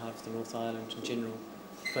lower half of the North Island in general,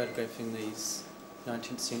 photographing these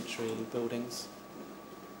 19th century buildings,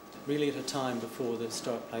 really at a time before the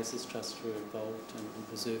Historic Places Trust were involved in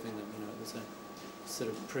preserving them. You know, it was a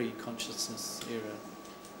sort of pre-consciousness era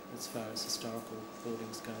as far as historical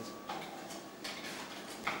buildings goes.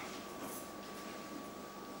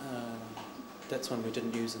 That's one we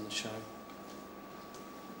didn't use in the show.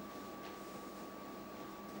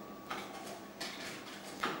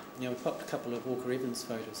 Yeah, we popped a couple of Walker Evans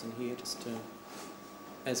photos in here just to,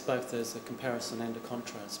 as both as a comparison and a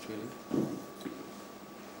contrast, really.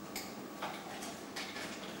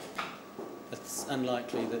 It's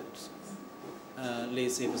unlikely that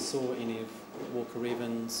Les ever saw any of Walker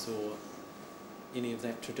Evans or any of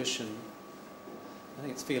that tradition. I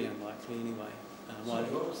think it's fairly unlikely anyway. What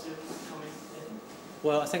was the comment?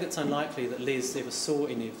 Well, I think it's unlikely that Les ever saw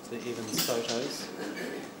any of the Evans photos.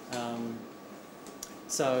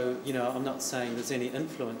 So, you know, I'm not saying there's any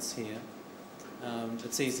influence here.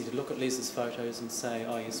 It's easy to look at Les's photos and say,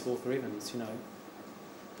 oh yes, Walker Evans, you know.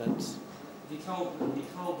 But he told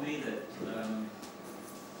me that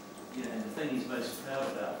you know, the thing he's most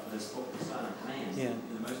proud about for this book, The Silent Man, yeah.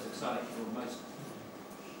 the most exciting or most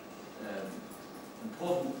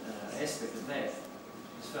important aspect of that,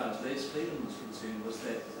 as far as Les Cleveland was concerned, was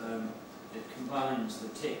that it combines the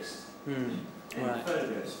text and right. the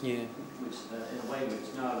photographs, yeah. which in a way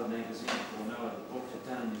which no other magazine or no other book had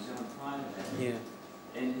done in New Zealand prior to that. Yeah.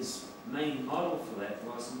 And his main model for that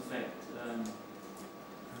was, in fact,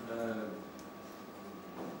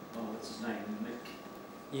 what's his name?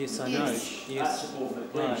 Yes, I Yes. know. Yes. Archibald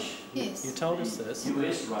McLeish. Right. Yes. You told us this.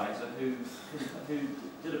 US writer who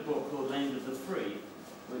did a book called Land of the Free,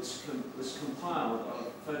 which was compiled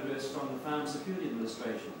of photographs from the Farm Security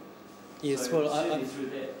Administration. Yes, so well, certainly through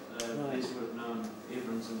that, right. Les would have known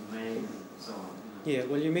Evans and Mann and so on. Yeah,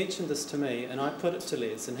 well, you mentioned this to me, and I put it to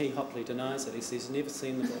Les, and he hotly denies it. He says he's never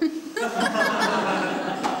seen the book.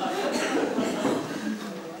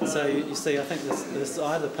 So you see, I think this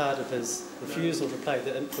either part of his refusal to play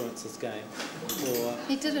the influences game, or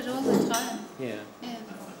He did it all the time. yeah. Yeah.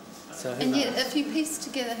 So who And knows? yet, if you piece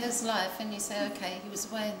together his life and you say, okay, he was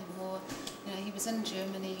away in the war, you know, he was in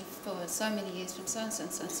Germany for so many years from so and so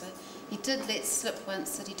and so and so. He did let slip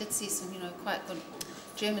once that he did see some, you know, quite good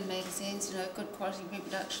German magazines, you know, good quality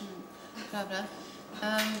reproduction, blah blah.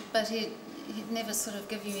 But he'd never sort of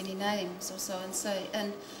give you any names or so and say.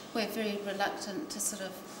 And we're very reluctant to sort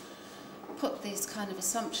of put these kind of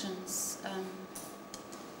assumptions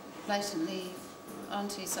blatantly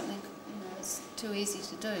onto something, it's too easy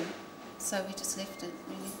to do. So we just left it,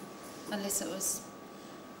 really, unless it was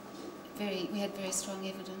we had very strong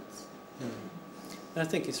evidence. And I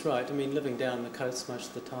think he's right. I mean, living down the coast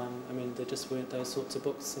most of the time, I mean, there just weren't those sorts of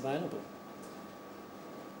books available.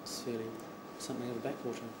 It's really something of a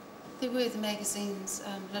backwater. There were the magazines,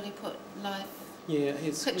 Lilliput, Life, Yeah,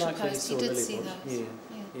 it's Picture likely he Post, saw you did Lilliput. see those.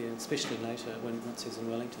 Yeah, especially later once he was in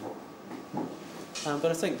Wellington. But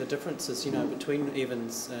I think the differences, between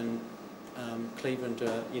Evans and Cleveland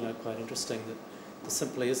are, quite interesting. That there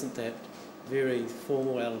simply isn't that very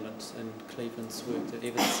formal element in Cleveland's work that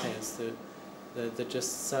Evans has. They're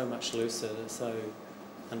just so much looser. They're so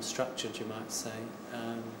unstructured, you might say,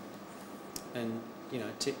 and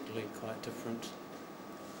technically quite different.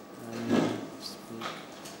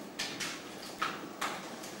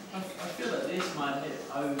 I feel that this might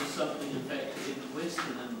owe something, in fact, to Edward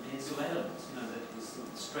Weston and Ans Westra, that was sort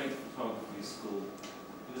of straight photography school.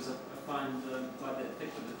 Because I find like that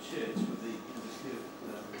picture of the church with the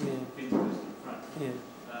curved fence post in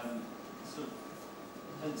front. Sort of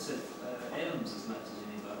hints at Adams as much as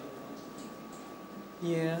anybody.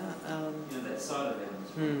 That side of Adams.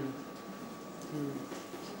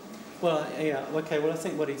 Well, yeah, okay, well I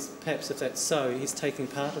think perhaps if that's so, he's taking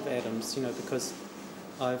part of Adams, because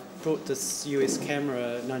I've brought this US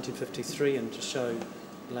camera 1953 in to show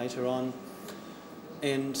later on,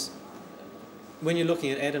 and when you're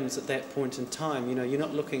looking at Adams at that point in time, you're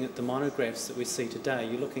not looking at the monographs that we see today,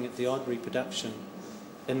 you're looking at the odd reproduction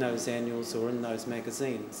in those annuals or in those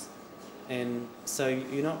magazines. And so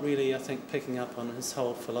you're not really, I think, picking up on his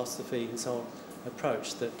whole philosophy, his whole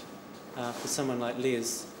approach that for someone like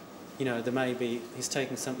Les, he's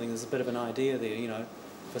taking something, there's a bit of an idea there,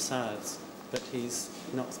 facades, but he's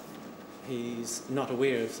not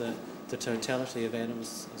aware of the totality of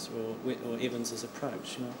Adams or Evans's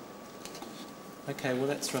approach, Okay, well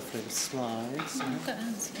that's roughly the slides. I've got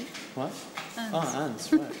Ans. What? Ans. Oh,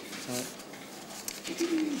 Ans, right.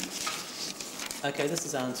 Okay, this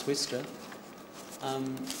is Ans Westra.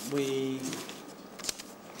 We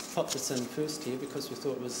popped this in first here because we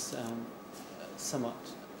thought it was somewhat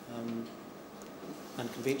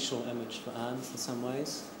unconventional image for Ans in some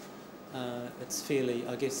ways. It's fairly,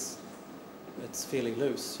 I guess, it's fairly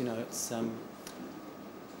loose. It's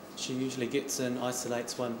she usually gets in,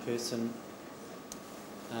 isolates one person,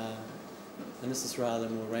 and this is rather a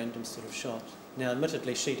more random sort of shot. Now,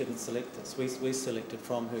 admittedly, she didn't select this. We selected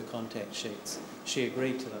from her contact sheets. She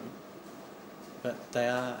agreed to them, but they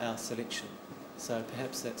are our selection. So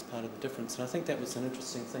perhaps that's part of the difference. And I think that was an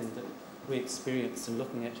interesting thing that we experienced in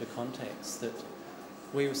looking at her contacts, that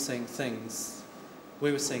we were seeing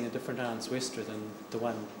a different Ans Westra than the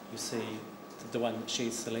one you see, the one that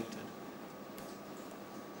she's selected.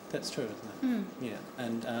 That's true, isn't it? Yeah,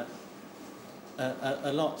 and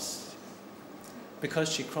a lot, because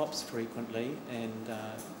she crops frequently and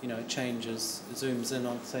changes, zooms in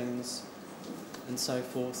on things and so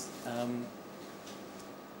forth.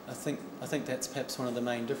 I think that's perhaps one of the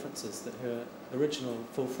main differences, that her original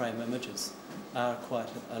full frame images are quite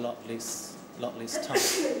a lot less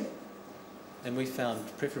tight, and we found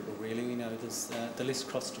preferable really. There's the less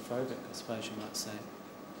claustrophobic, I suppose you might say.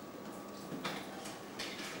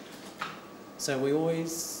 So we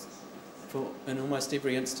always, in almost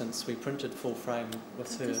every instance, we printed full frame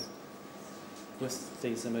with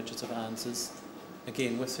these images of Ans's,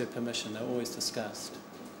 again with her permission. They're always discussed.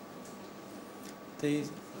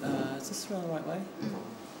 Is this around the right way?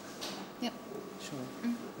 Yep. Sure.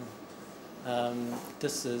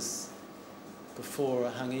 This is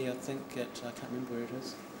before Hangi, I think. I can't remember where it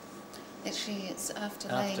is. Actually, it's after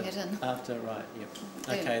laying it in. After, right, yep.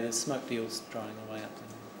 There. Okay, there's smoke deals drying away up there.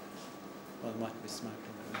 Well, there might be smoke in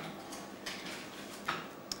there.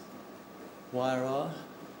 Wairā,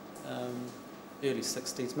 early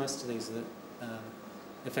 60s. Most of these are,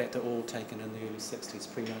 in fact, they're all taken in the early 60s,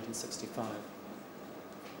 pre-1965.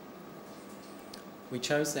 We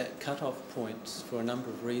chose that cut-off point for a number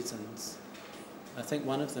of reasons. I think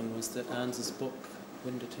one of them was that Ans's book,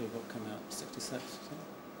 when did her book come out? 66?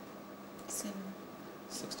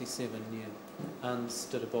 67, yeah. Ans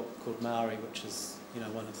did a book called Maori, which is,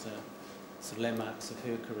 one of the sort of landmarks of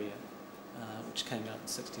her career, which came out in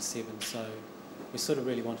 67. So we sort of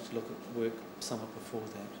really wanted to look at work somewhat before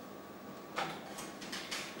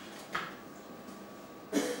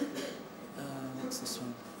that. What's this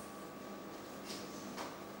one?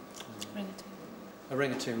 A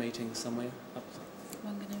Ringatu meeting somewhere up there.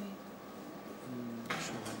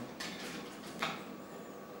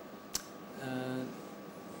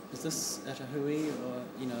 Is this at a hui or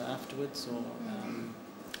afterwards, or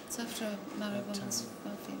It's after a Maori Women's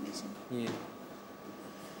Welfare meeting. Yeah.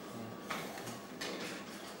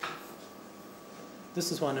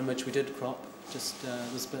 This is one image we did crop, just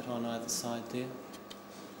this bit on either side there.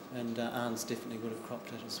 And Ans definitely would have cropped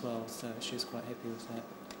it as well, so she was quite happy with that.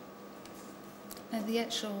 And the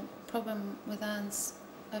actual problem with Ans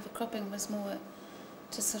overcropping was more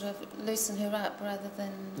to sort of loosen her up rather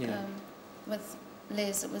than with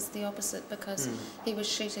Les it was the opposite, because he was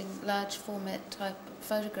shooting large format type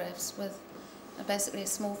photographs with basically a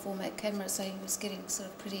small format camera, so he was getting sort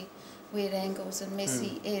of pretty weird angles and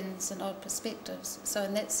messy ends and odd perspectives. So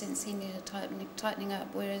in that sense he needed tightening up,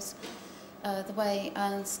 whereas the way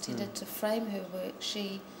Ans tended to frame her work,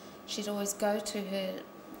 she'd always go to her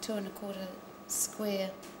 2 1/4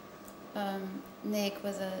 square neg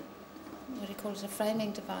with a, what do you call it, a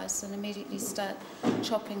framing device, and immediately start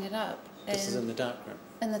chopping it up. This is in the darkroom.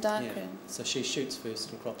 In the darkroom. So she shoots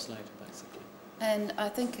first and crops later, basically. And I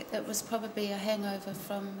think it was probably a hangover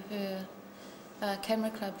from her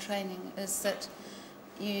camera club training, is that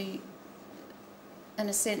you, in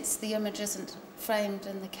a sense, the image isn't framed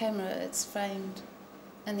in the camera, it's framed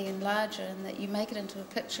in the enlarger, and that you make it into a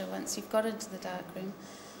picture once you've got into the darkroom.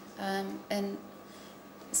 And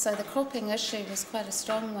so the cropping issue was quite a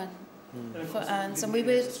strong one for Ans. And we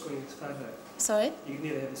were... Sorry? You can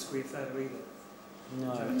never have a square photo either.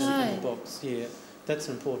 No, in the box, yeah. That's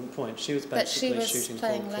an important point. She was basically shooting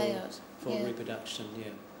for reproduction,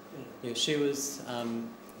 Yeah, she was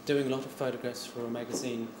doing a lot of photographs for a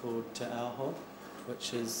magazine called Te Aho,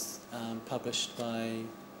 which is published by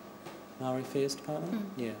Maori Affairs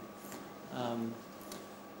Department.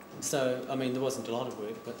 So, I mean, there wasn't a lot of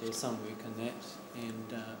work, but there was some work in that,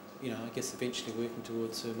 and you know, I guess eventually working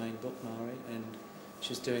towards her main book, Maori, and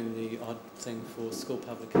she's doing the odd thing for school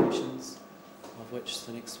publications, of which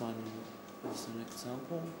the next one is an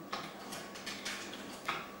example.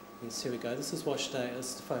 Yes, here we go. This is Wash Day.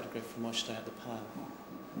 This is a photograph from Wash Day at the Pa,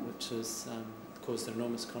 which was caused an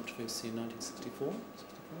enormous controversy in 1964.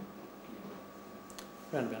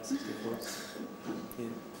 Around about 64.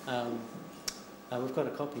 We've got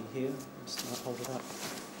a copy here. Just hold it up.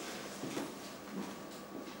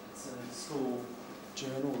 It's a school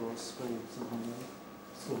journal or a school something like that.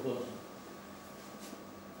 School bulletin.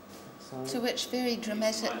 So, to which very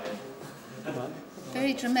dramatic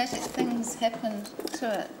things happened to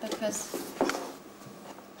it, because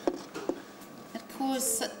it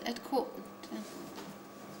caused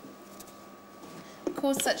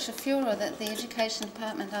such a furor that the Education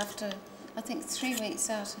Department, after I think 3 weeks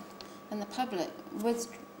out in the public,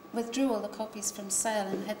 withdrew all the copies from sale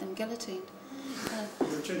and had them guillotined.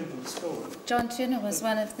 John Turner was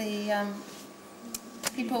one of the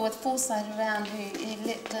people with foresight around who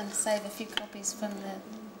leapt in to save a few copies from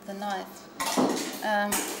the knife.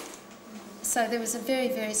 So there was a very,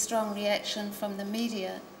 very strong reaction from the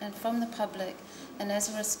media and from the public, and as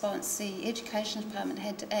a response the Education Department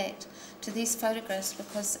had to act to these photographs,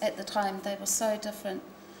 because at the time they were so different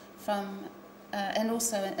from, and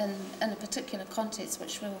also in a particular context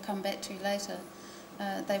which we will come back to later,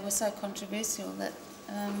 they were so controversial that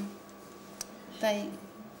they,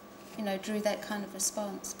 you know, drew that kind of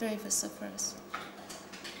response, very vociferous.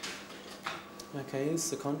 okay, here's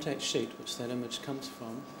the contact sheet which that image comes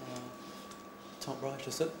from. Top right,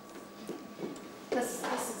 is it? This is the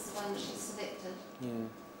one she selected. Yeah.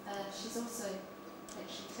 She's also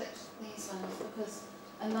actually ticked these ones because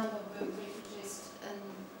a number were reproduced in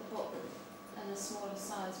the book in a smaller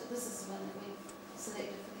size, but this is the one that we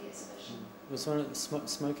selected for the exhibition. It was one of the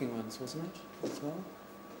smoking ones, wasn't it, as well?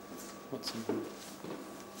 What's in here?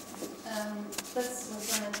 This was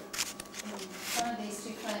one of these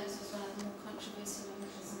two frames was one of the more controversial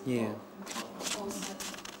images in the book. Also,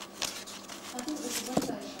 I think it was a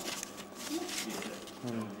window shot.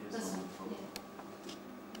 This one,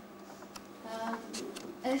 yeah.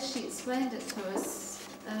 As she explained it to us,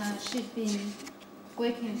 she'd been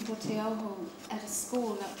working for Te Aho at a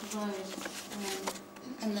school up the road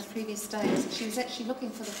in the previous days. She was actually looking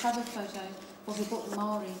for the cover photo for her book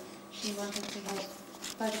Maori. She wanted to have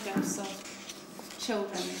photographs of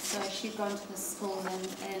children, so she'd gone to the school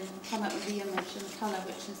and come up with the image and the colour,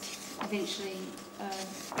 which is eventually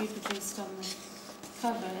reproduced on the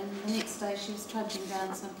cover. And the next day she was trudging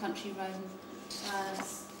down some country road, and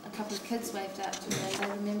a couple of kids waved out to her, and they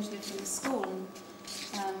remembered her from the school and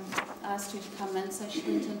asked her to come in, so she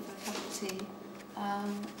went in for a cup of tea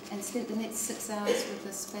and spent the next 6 hours with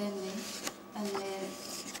this family in their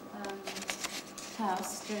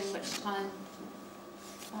house, during which time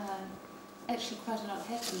actually quite a lot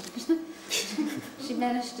happened. She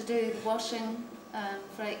managed to do the washing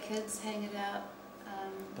for 8 kids, hang it out,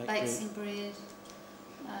 bake some bread,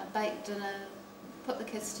 bake dinner, put the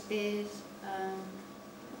kids to bed,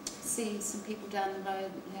 see some people down the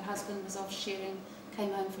road. Her husband was off sharing,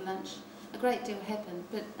 came home for lunch. A great deal happened,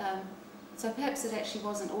 but so perhaps it actually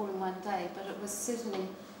wasn't all in one day, but it was certainly,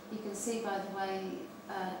 you can see by the way,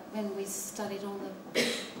 when we studied all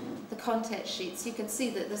the contact sheets, you can see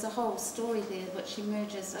that there's a whole story there which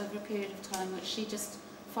emerges over a period of time which she just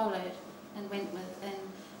followed and went with. And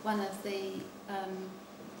one of the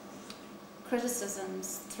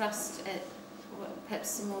criticisms thrust at, perhaps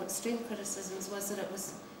some more extreme criticisms, was that it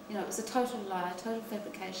was, you know, it was a total lie, a total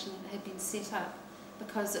fabrication that had been set up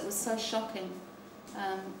because it was so shocking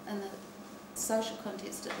in the social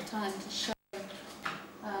context at the time to show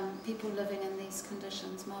people living in these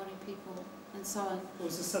conditions, Māori people, and so on. It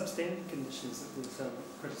was the substandard conditions that was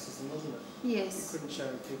criticism, wasn't it? Yes. You couldn't show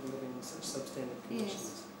people living in such substandard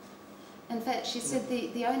conditions. Yes. In fact, she said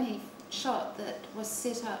the only shot that was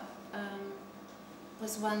set up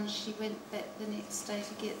was one she went back the next day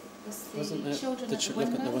to get with the children at the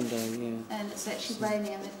window. Look at the window, yeah. And it's actually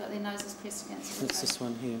raining and they've got their noses pressed against the window. It's this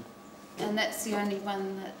one here. And that's the only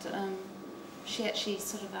one that she actually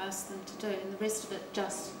sort of asked them to do, and the rest of it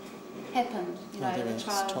just happened. You know, the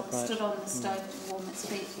child stood on the stove to warm its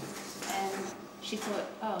feet, and she thought,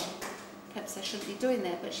 oh, perhaps I shouldn't be doing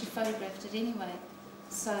that, but she photographed it anyway.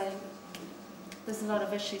 So there's a lot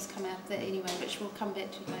of issues come out of that anyway, which we'll come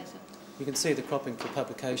back to later. You can see the cropping for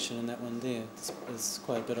publication in that one there. It's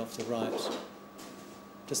quite a bit off the right.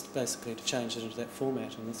 Just basically to change it into that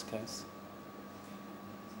format in this case.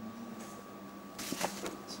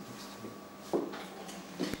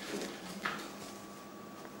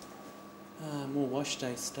 More wash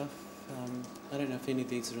day stuff. I don't know if any of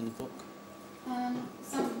these are in the book.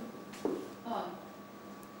 Some,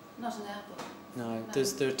 not in our book. No,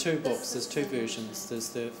 there are two books, there's two versions. There's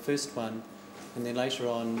the first one, and then later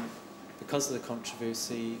on, because of the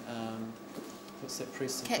controversy, what's that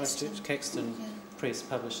press in Christchurch? Caxton Press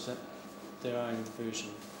published their own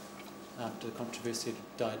version after the controversy had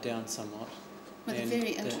died down somewhat. With a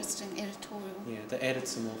very interesting editorial. Yeah, they added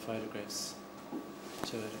some more photographs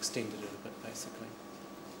to it, extended it a bit basically.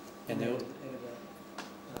 And they added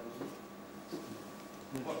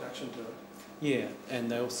a introduction to it. Yeah, and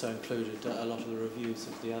they also included a lot of the reviews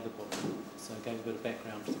of the other book, so it gave a bit of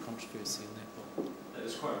background to the controversy in that book. It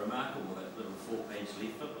was quite remarkable, that little 4-page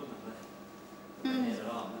leaflet, wasn't it? They had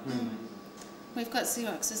it on. We've got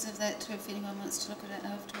Xeroxes of that too, if anyone wants to look at it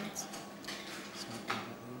afterwards.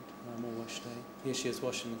 More wash day. Here she is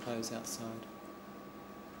washing the clothes outside.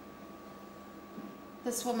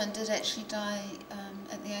 This woman did actually die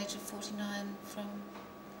at the age of 49 from,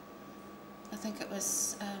 I think it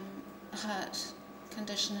was a heart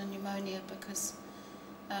condition and pneumonia, because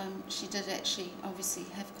she did actually obviously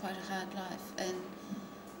have quite a hard life, and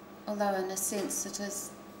although in a sense it is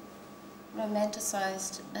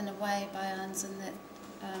romanticised in a way by Ans in that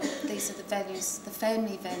these are the values, the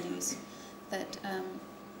family values that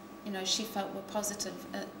you know, she felt were positive.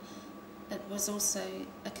 It was also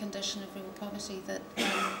a condition of real poverty that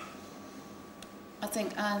I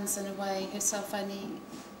think Ans in a way herself only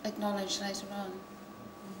acknowledged later on.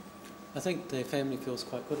 I think their family feels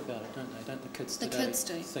quite good about it, don't they? Don't the kids today? The kids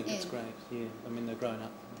do, think it's great, yeah. I mean, they're grown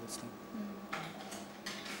up, obviously.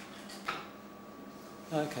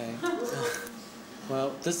 Okay.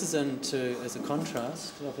 Well, this is as a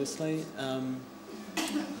contrast, obviously,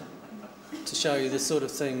 to show you the sort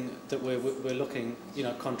of thing that we're looking, you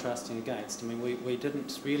know, contrasting against. I mean, we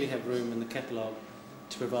didn't really have room in the catalogue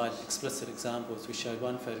to provide explicit examples. We showed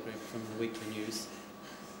one photograph from the weekly news.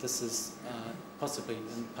 This is possibly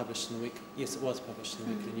published in the week. Yes, it was published in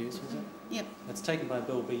the weekly news, was it? Yep. It's taken by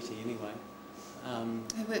Bill Beattie anyway.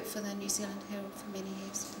 Who worked for the New Zealand Herald for many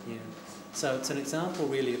years. Yeah. So it's an example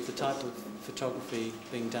really of the type of photography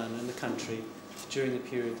being done in the country during the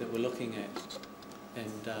period that we're looking at.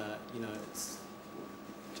 And, you know, it's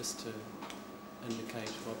just to indicate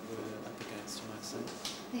what we're up against, you might say.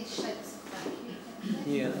 These shapes are quite cute.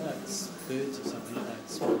 Yeah, they're like birds or something, aren't they?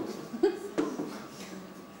 Swans.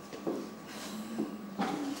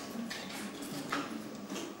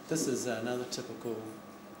 This is another typical,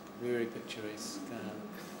 very picturesque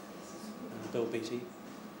Bill Beattie.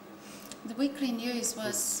 The weekly news was...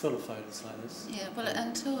 It's full of photos like this. Yeah, well,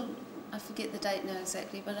 until, I forget the date now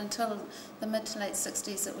exactly, but until the mid to late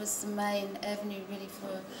 60s, it was the main avenue really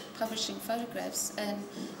for publishing photographs. And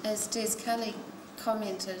as Des Kelly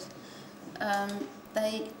commented,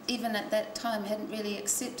 they, even at that time, hadn't really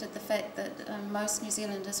accepted the fact that most New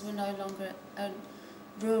Zealanders were no longer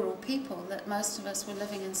rural people, that most of us were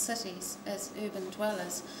living in cities as urban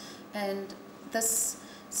dwellers. And this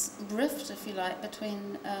rift, if you like,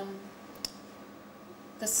 between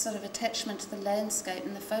this sort of attachment to the landscape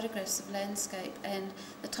and the photographs of landscape, and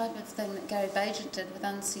the type of thing that Gary Bagent did with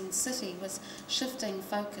Unseen City was shifting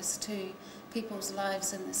focus to people's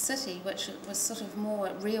lives in the city, which was sort of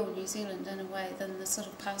more real New Zealand in a way than the sort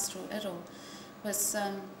of pastoral idyll. Was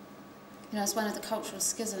it's one of the cultural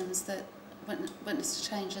schisms that Witness to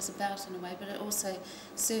Change is about in a way, but it also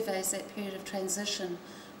surveys that period of transition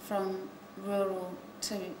from rural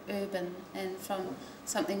to urban, and from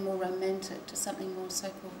something more romantic to something more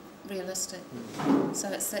so-called realistic. So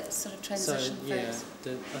it's that sort of transition phase.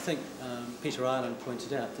 I think Peter Ireland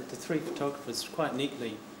pointed out that the three photographers quite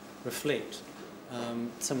neatly reflect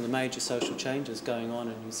some of the major social changes going on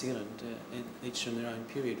in New Zealand, each in their own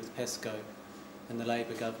period, with Pascoe and the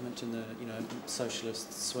Labour government and the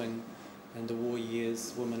socialist swing and the war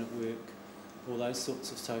years, women at work, all those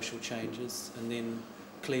sorts of social changes, and then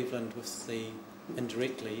Cleveland with the,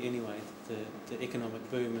 indirectly anyway, the economic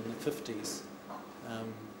boom in the 50s.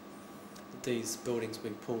 These buildings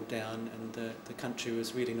being pulled down, and the country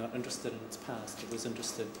was really not interested in its past. It was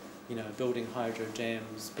interested, building hydro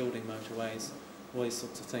dams, building motorways, all these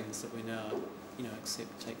sorts of things that we now,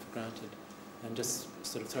 accept, take for granted, and just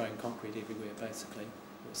sort of throwing concrete everywhere, basically.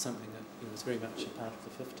 It was something that was very much a part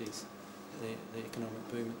of the 50s, the economic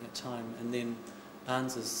boom at that time. And then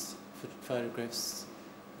Ans's photographs,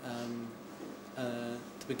 the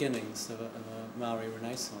beginnings of a Maori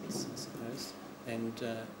Renaissance, I suppose, and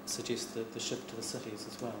suggest the shift to the cities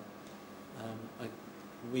as well.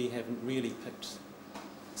 We haven't really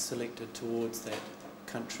selected towards that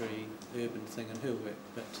country, urban thing in her work,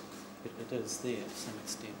 but it is there to some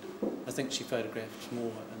extent. I think she photographed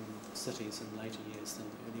more in cities in later years than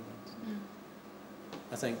the early ones.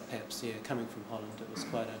 I think perhaps, coming from Holland, it was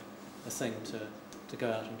quite a thing to go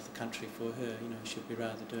out into the country for her. She'd be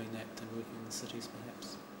rather doing that than working in the cities,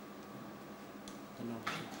 perhaps.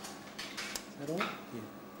 Is that all? Yeah.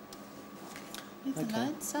 Leave the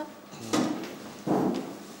lights up. Yeah.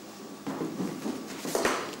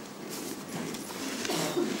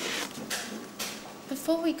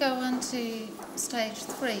 Before we go on to stage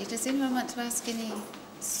 3, does anyone want to ask any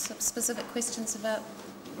specific questions about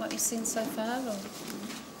what you've seen so far? Or?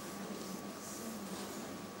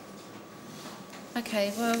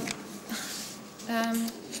 Okay, well,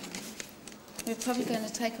 we're probably going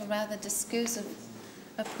to take a rather discursive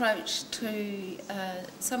approach to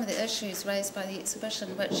some of the issues raised by the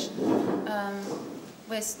exhibition, which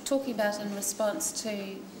we're talking about in response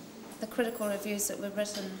to the critical reviews that were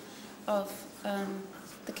written of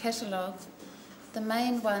the catalogue. The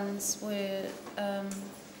main ones were a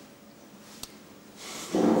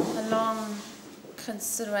long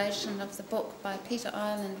consideration of the book by Peter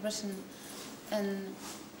Ireland, written in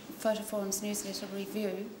Photo Forum's newsletter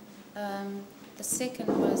review. The second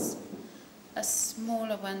was a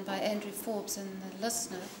smaller one by Andrew Forbes in The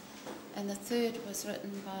Listener, and the third was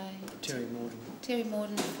written by Terry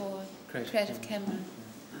Morden for Creative Camera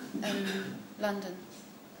in London.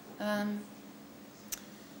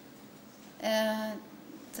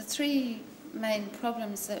 The three main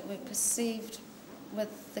problems that were perceived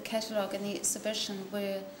with the catalogue and the exhibition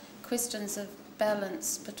were questions of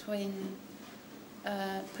balance between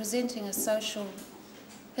presenting a social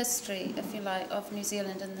history, if you like, of New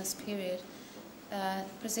Zealand in this period,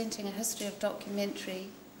 presenting a history of documentary,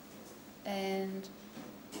 and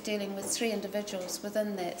dealing with three individuals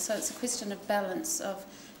within that. So it's a question of balance of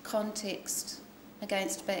context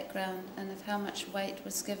against background, and of how much weight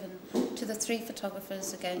was given to the three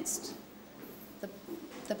photographers against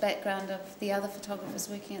the background of the other photographers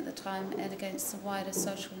working at the time, and against the wider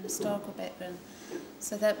social and historical background.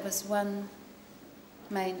 So that was one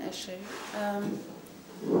main issue.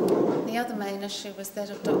 The other main issue was that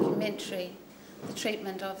of documentary, the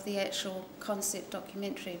treatment of the actual concept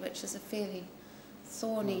documentary, which is a fairly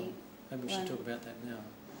thorny Maybe we should talk about that now.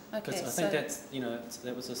 Okay, because I think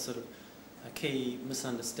that was a sort of a key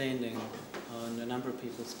misunderstanding on a number of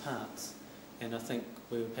people's parts, and I think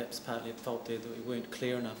we were perhaps partly at fault there that we weren't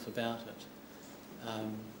clear enough about it.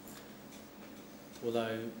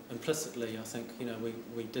 Although implicitly, I think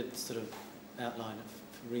we did sort of outline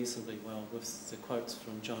it reasonably well with the quotes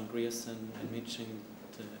from John Grierson and mentioning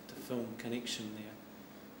the film connection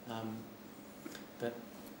there. But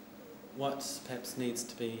what perhaps needs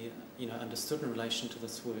to be understood in relation to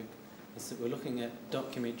this work is that we're looking at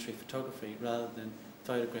documentary photography rather than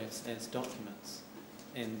photographs as documents,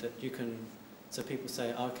 and that so people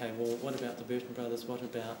say, okay, well, what about the Burton brothers, what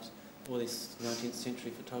about all these 19th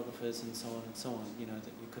century photographers, and so on and so on,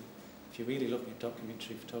 that you could, if you're really looking at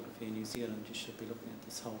documentary photography in New Zealand, you should be looking at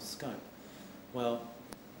this whole scope. Well,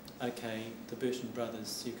 okay, the Burton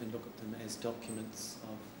brothers, you can look at them as documents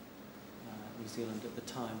New Zealand at the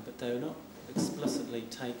time, but they were not explicitly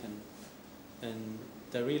taken, and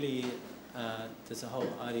they're really, there's a whole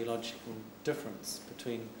ideological difference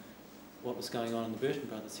between what was going on in the Burton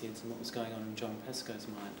brothers' heads and what was going on in John Pascoe's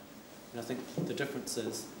mind. And I think the difference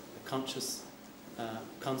is a conscious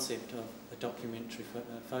concept of a documentary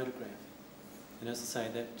photograph. And as I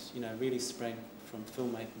say, that really sprang from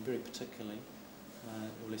filmmaking very particularly,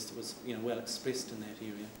 or at least it was well expressed in that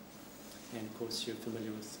area. And of course you're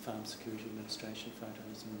familiar with Farm Security Administration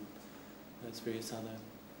photos and those various other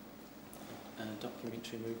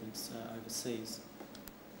documentary movements overseas.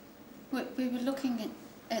 We were looking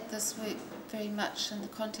at this work very much in the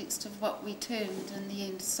context of what we termed in the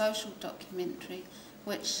end social documentary,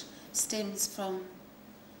 which stems from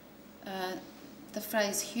the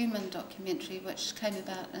phrase human documentary, which came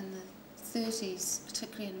about in the 30s,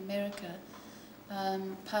 particularly in America,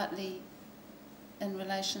 partly in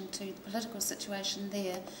relation to the political situation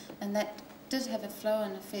there, and that did have a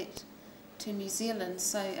flow-on effect to New Zealand.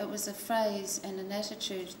 So it was a phrase and an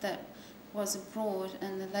attitude that was abroad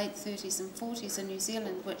in the late 30s and 40s in New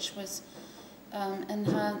Zealand, which was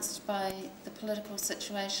enhanced by the political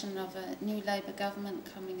situation of a new Labour government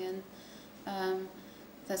coming in.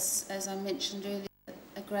 This, as I mentioned earlier,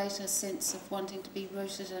 a greater sense of wanting to be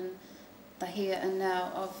rooted in the here and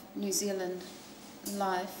now of New Zealand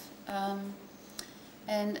life.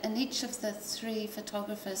 And in each of the three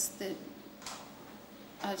photographers, that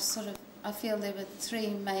I feel there were three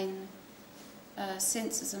main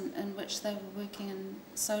senses in which they were working in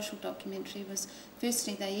social documentary. Was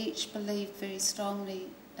firstly, they each believed very strongly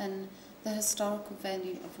in the historical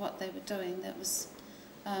value of what they were doing. That was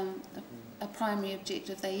a primary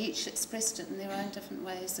objective. They each expressed it in their own different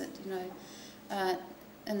ways. That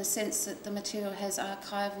in the sense that the material has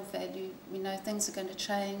archival value. We know things are going to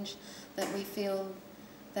change. That we feel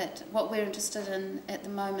that what we're interested in at the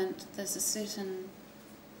moment, there's a certain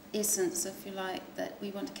essence, if you like, that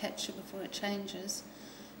we want to capture before it changes.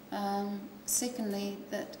 Secondly,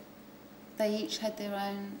 that they each had their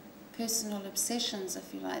own personal obsessions,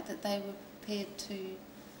 if you like, that they were prepared to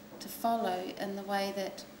follow in the way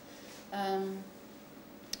that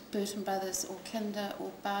Burton Brothers or Kinder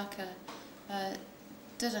or Barker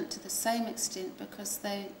didn't to the same extent, because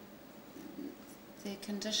their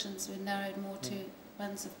conditions were narrowed more to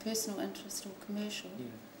ones of personal interest or commercial. Yeah.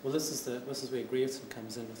 Well, this is where Grierson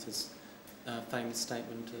comes in with his famous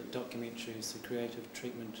statement: "Documentary is the creative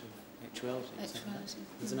treatment of actuality."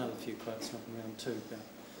 There's another few quotes knocking around too about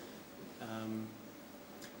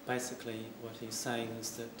basically what he's saying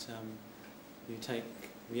is that you take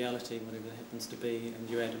reality, whatever it happens to be, and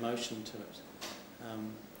you add emotion to it.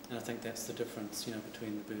 And I think that's the difference,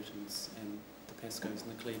 between the Burtons and the Pascoes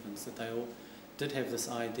and the Cleavens, that they all did have this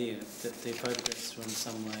idea that their photographs were in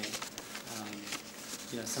some way,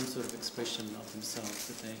 some sort of expression of themselves,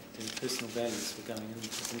 that their personal values were going into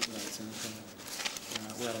those, and they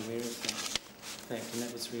were well aware of that fact, and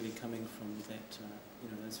that was really coming from that,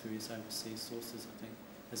 those various overseas sources, I think,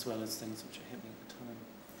 as well as things which are happening at the time.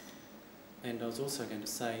 And I was also going to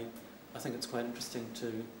say, I think it's quite interesting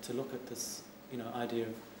to look at this, idea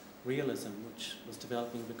of realism, which was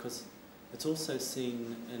developing, because it's also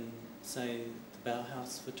seen in, say, the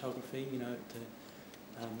Bauhaus photography,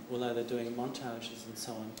 although they're doing montages and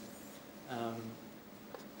so on,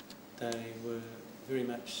 they were very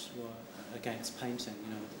much against painting.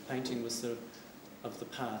 Painting was sort of the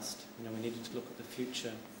past. We needed to look at the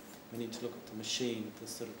future. We need to look at the machine, the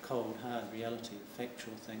sort of cold, hard reality, the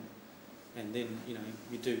factual thing, and then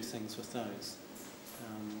you do things with those.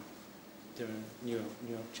 There are new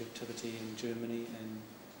objectivity in Germany and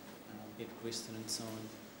Edward Weston and so on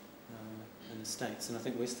in the States, and I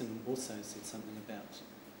think Weston also said something about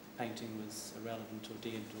painting was irrelevant or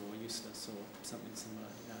dead or useless or something similar.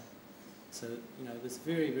 So there's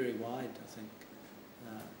very, very wide, I think,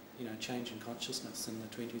 change in consciousness in the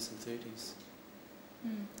 20s and 30s.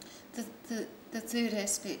 The third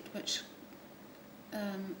aspect, which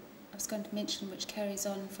I was going to mention, which carries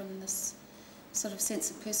on from this sort of sense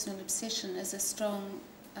of personal obsession, is a strong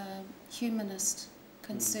humanist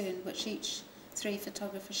concern, which each three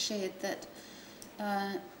photographers shared, that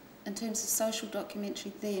in terms of social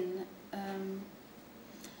documentary then,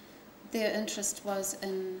 their interest was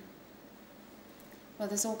in, well,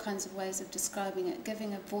 there's all kinds of ways of describing it,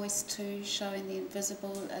 giving a voice to, showing the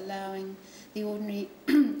invisible, allowing the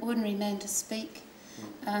ordinary man to speak,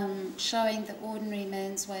 showing the ordinary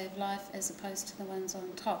man's way of life as opposed to the ones on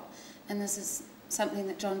top. And this is something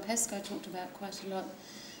that John Pascoe talked about quite a lot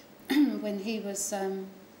when he was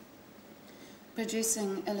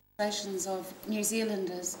producing illustrations of New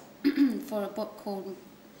Zealanders for a book called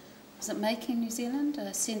was it Making New Zealand,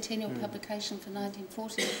 a centennial publication for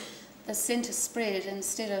 1940, the centre spread,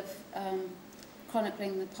 instead of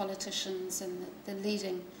chronicling the politicians and the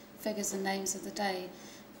leading figures and names of the day,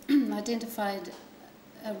 identified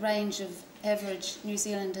a range of average New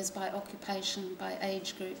Zealanders by occupation, by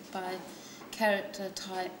age group, by character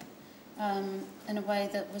type, in a way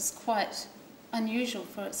that was quite unusual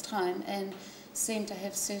for its time and seemed to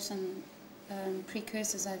have certain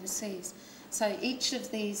precursors overseas. So each of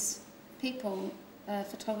these people,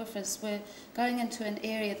 photographers, were going into an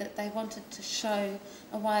area that they wanted to show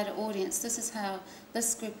a wider audience. This is how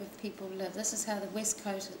this group of people live. This is how the West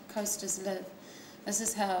Coasters live. This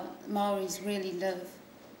is how Maoris really live.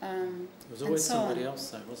 There was always somebody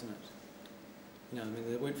else, though, wasn't it? You know, I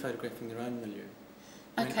mean, they weren't photographing their own milieu.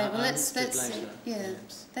 Okay, well, that's later, yeah,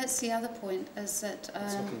 that's the other point, is that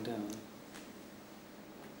looking down.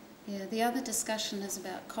 yeah, the other discussion is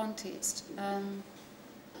about context,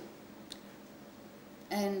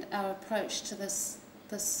 and our approach to this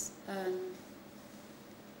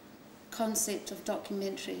concept of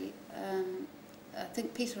documentary. I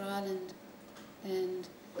think Peter Ireland and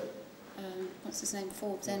what's his name,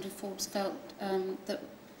 Andrew Forbes, felt that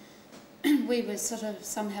we were sort of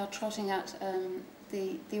somehow trotting out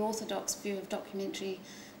the orthodox view of documentary,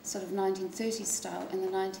 sort of 1930s style in the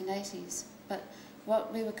 1980s. But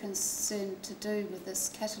what we were concerned to do with this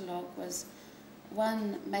catalogue was,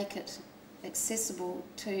 one, make it accessible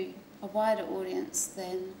to a wider audience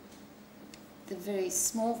than the very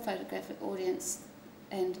small photographic audience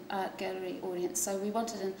and art gallery audience. So we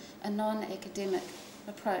wanted a non-academic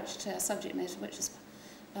approach to our subject matter, which is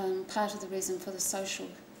part of the reason for the social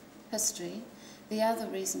history. The other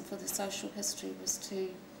reason for the social history was to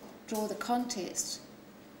draw the context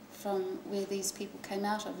from where these people came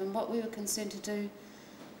out of. And what we were concerned to do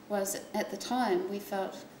was, at the time, we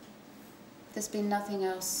felt there's been nothing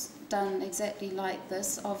else done exactly like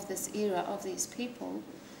this, of this era, of these people.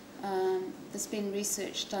 There's been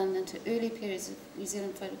research done into early periods of New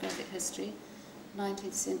Zealand photographic history,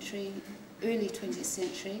 19th century, early 20th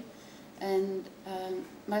century, and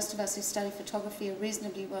most of us who study photography are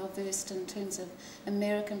reasonably well versed in terms of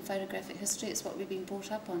American photographic history. It's what we've been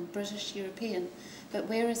brought up on, British, European. But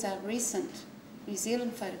where is our recent New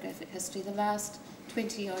Zealand photographic history, the last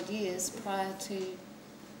 20 odd years prior to,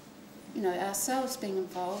 you know, ourselves being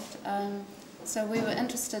involved? So we were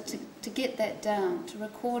interested to get that down, to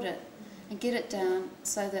record it and get it down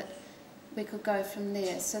so that we could go from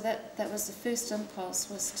there. So that was the first impulse,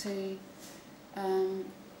 was to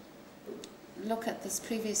look at this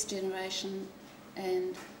previous generation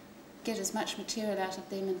and get as much material out of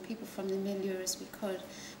them and people from the milieu as we could,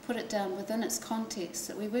 put it down within its context,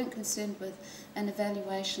 that we weren't concerned with an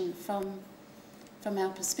evaluation from our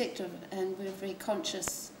perspective, and we were very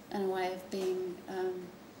conscious in a way of being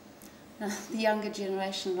the younger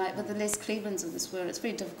generation, like with the Les Cleavens of this world. It's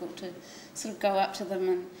very difficult to sort of go up to them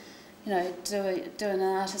and, you know, do an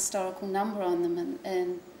art historical number on them,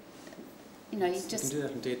 and you know, you just... You can do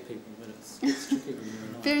that in dead people, but it's tricky when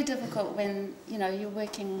you're alive. Very difficult when, you know, you're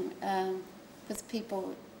working with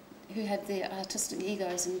people who have their artistic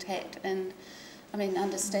egos intact, and, I mean,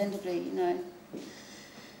 understandably, you know,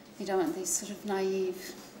 you don't want these sort of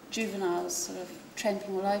naive juveniles sort of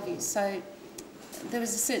tramping all over you. So there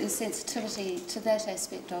was a certain sensitivity to that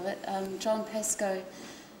aspect of it. John Pascoe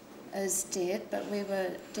is dead, but we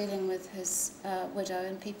were dealing with his widow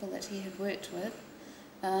and people that he had worked with,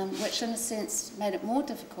 which in a sense made it more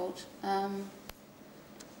difficult,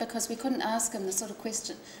 because we couldn't ask them the sort of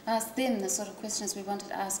questions we wanted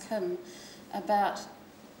to ask him about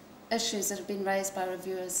issues that have been raised by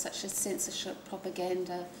reviewers, such as censorship,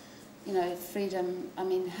 propaganda, you know, freedom. I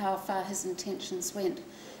mean, how far his intentions went.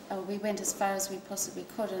 We went as far as we possibly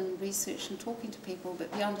could in research and talking to people,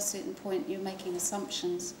 but beyond a certain point you're making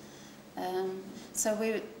assumptions. So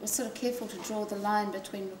we were sort of careful to draw the line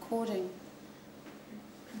between recording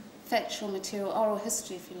factual material, oral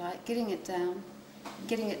history if you like, getting it down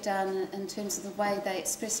in terms of the way they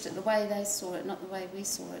expressed it, the way they saw it, not the way we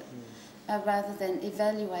saw it, rather than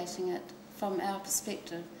evaluating it from our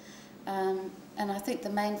perspective. And I think the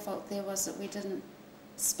main fault there was that we didn't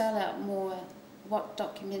spell out more what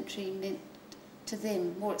documentary meant to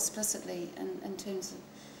them more explicitly in terms of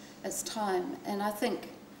its time. And I think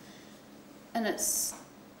in its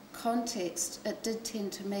context it did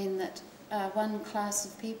tend to mean that one class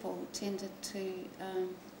of people tended to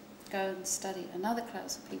go and study another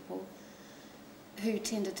class of people who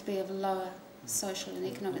tended to be of a lower social and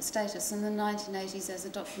economic status. In the 1980s, as a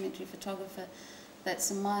documentary photographer,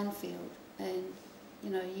 that's a minefield, and you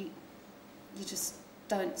know, you just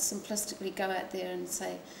don't simplistically go out there and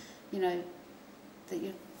say, you know, that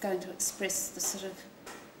you're going to express the sort of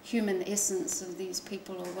human essence of these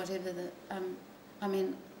people or whatever. I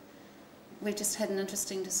mean, we just had an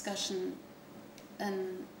interesting discussion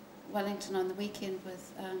in Wellington on the weekend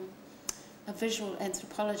with a visual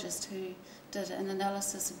anthropologist who did an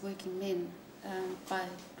analysis of working men by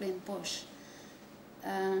Glenn Bush.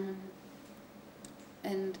 And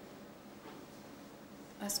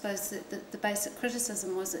I suppose that the basic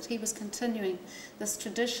criticism was that he was continuing this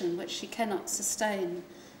tradition which he cannot sustain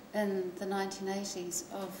in the 1980s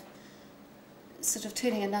of sort of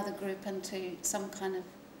turning another group into some kind of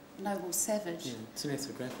noble savage. Yeah, it's an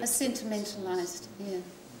ethnographic. A sentimentalised, yeah.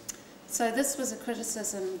 So this was a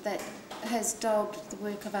criticism that has dogged the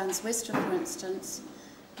work of Ans Westra, for instance,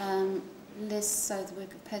 less so the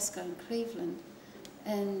work of Pascoe and Cleveland.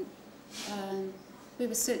 And we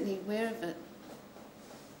were certainly aware of it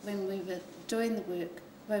when we were doing the work,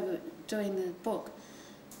 when we were doing the book.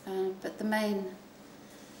 But the main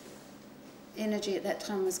energy at that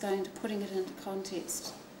time was going to putting it into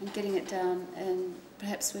context and getting it down, and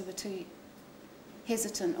perhaps we were too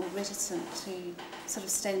hesitant or reticent to sort of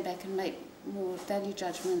stand back and make more value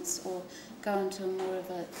judgments or go into more of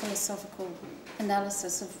a philosophical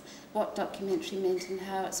analysis of what documentary meant and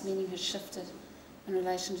how its meaning has shifted in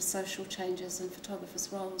relation to social changes and photographers'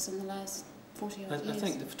 roles in the last 40-odd years. I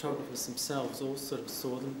think the photographers themselves all sort of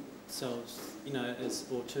saw themselves, you know, as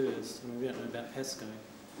auteurs. I mean, we don't know about Pascoe,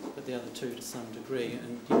 but the other two to some degree,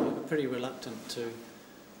 and you know, were pretty reluctant to,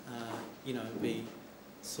 you know, be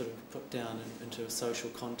sort of put down into a social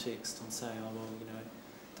context and say, oh well, you know,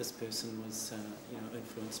 this person was, you know,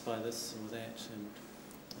 influenced by this or that, and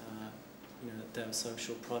you know, that they were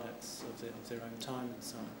social products of their own time and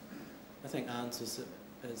so on. I think Ans was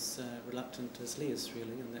as reluctant as Liz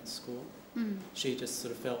really in that score. Mm. She just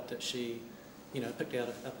sort of felt that she, you know, picked up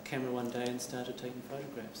a camera one day and started taking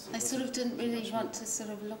photographs. I sort of didn't really want to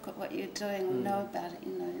sort of look at what you're doing or know about it,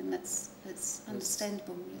 you know, and it's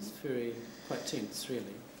understandable, really. It's very, quite tense,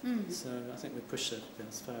 really. Mm. So I think we push it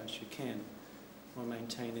as far as you can while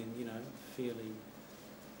maintaining, you know, fairly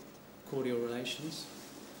cordial relations.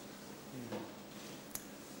 Yeah.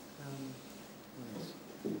 What else?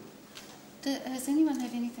 Does anyone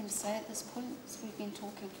have anything to say at this point? Because we've been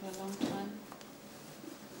talking for a long time.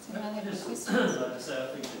 Does anyone have any questions? I'd like to say I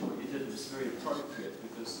think that what you did was very appropriate,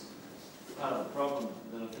 because part of the problem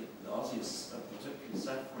that I think the Aussies are particularly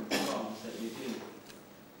suffering from is that you do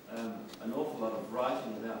an awful lot of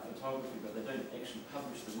writing about photography, but they don't actually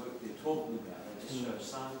publish the work they're talking about. They just show a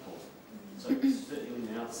sample. So certainly when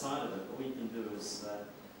you're outside of it, all you can do is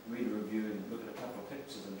read a review and look at a couple of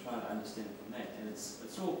pictures and try to understand from that. And it's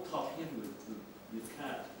all top-heavy with the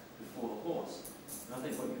cart before the horse. And I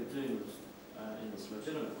think what you were doing was, and it's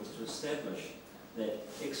legitimate, was to establish that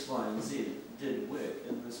X, Y, and Z did work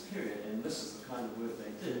in this period, and this is the kind of work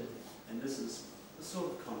they did, and this is the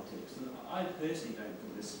sort of context. And I personally don't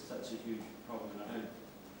think this is such a huge problem, and I don't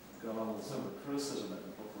go along with some of the criticism that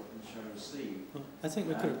the book and show and see. Well, I think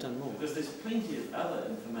we could have done more. Because there's plenty of other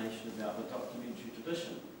information about the documentary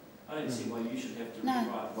tradition. I don't see why you should have to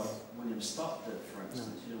rewrite what William Stott did, for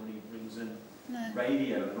instance, you know, when he brings in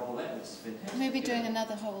radio and all that, which is fantastic. Maybe doing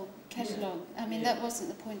another whole catalogue. I mean, that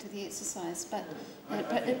wasn't the point of the exercise, but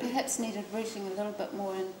it perhaps needed rooting a little bit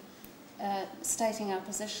more in stating our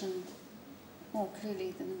position more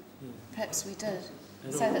clearly than perhaps we did,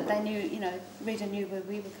 so that they knew, you know, reader knew where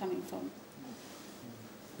we were coming from.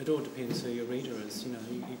 It all depends who your reader is. You know,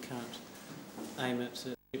 you can't aim it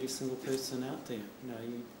at every single person out there. You know,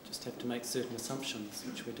 you just have to make certain assumptions,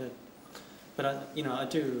 which we did. But you know, I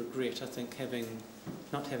do regret, I think,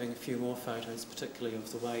 not having a few more photos, particularly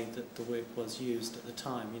of the way that the work was used at the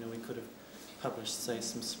time. You know, we could have published, say,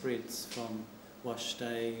 some spreads from Wash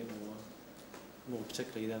Day, or more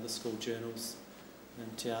particularly the other school journals,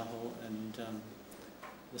 and Te Aho, and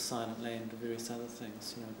The Silent Land, and various other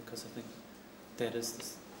things. You know, because I think that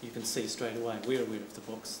is, you can see straight away, we're aware of the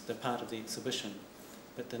books, they're part of the exhibition,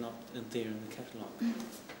 but they're not there in the catalogue.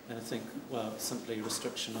 And I think, well, simply a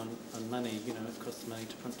restriction on money, you know, it costs money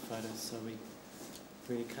to print photos, so we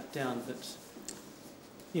really cut down. But,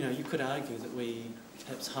 you know, you could argue that we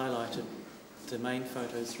perhaps highlighted the main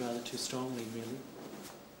photos rather too strongly, really.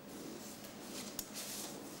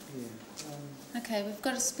 Yeah. Okay, we've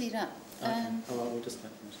got to speed up. Okay. All right, we'll just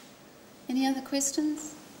wait for it. Any other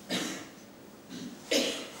questions?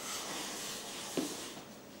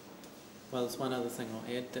 Well, there's one other thing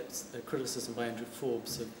I'll add. That's a criticism by Andrew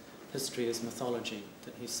Forbes of history as mythology,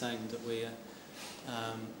 that he's saying that we're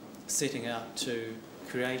setting out to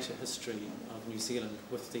create a history of New Zealand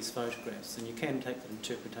with these photographs, and you can take that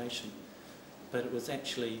interpretation, but it was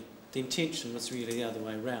actually, the intention was really the other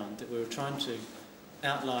way around, that we were trying to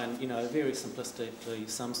outline, very simplistically,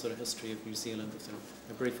 some sort of history of New Zealand with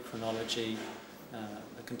a brief chronology,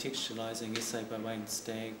 a contextualising essay by Wayne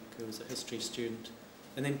Stagg, who was a history student,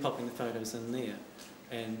 and then popping the photos in there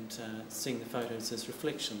and seeing the photos as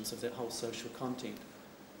reflections of that whole social content.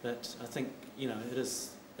 But I think, it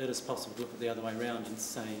is possible to look at the other way around and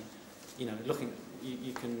say,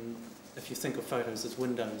 you can, if you think of photos as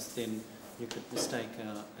windows, then you could mistake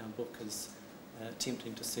our book as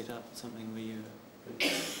attempting to set up something where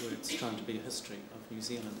it's trying to be a history of New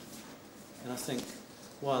Zealand. And I think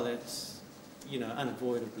while that,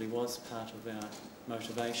 unavoidably was part of our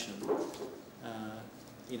motivation,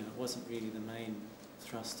 it wasn't really the main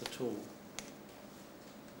thrust at all.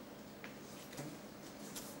 Okay.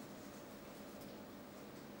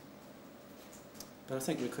 But I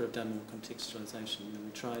think we could have done more contextualisation.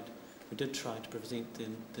 We did try to present the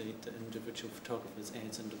individual photographers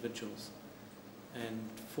as individuals, and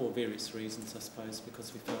for various reasons, I suppose,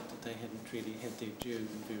 because we felt that they hadn't really had their due in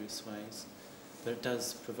various ways. But it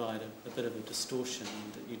does provide a bit of a distortion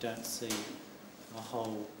in that you don't see a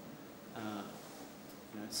whole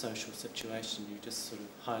social situation. You just sort of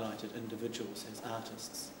highlighted individuals as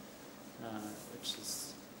artists, which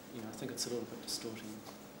is, I think it's a little bit distorting.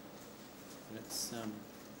 But it's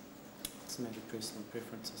a matter of personal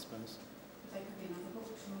preference, I suppose. They could be another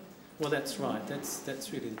book, surely. Well, that's right.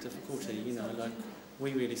 That's really the difficulty.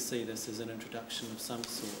 We really see this as an introduction of some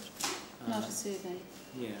sort. Not a survey.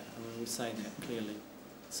 Yeah, we say that clearly.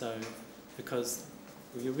 So, because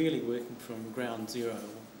you're really working from ground zero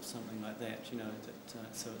or something like that,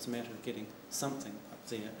 so it's a matter of getting something up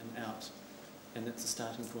there and out, and that's a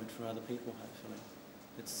starting point for other people, hopefully.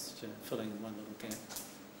 It's filling in one little gap.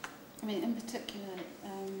 I mean, in particular,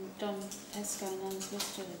 John Pascoe and Ans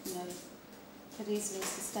Westra, could easily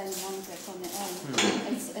sustain a monograph on their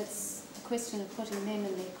own. It's a question of putting them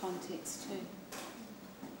in their context too.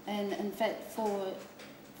 And in fact,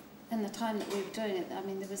 in the time that we were doing it,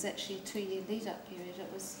 there was actually a 2-year lead-up period.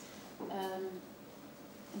 It was,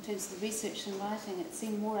 in terms of the research and writing, it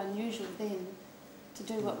seemed more unusual then to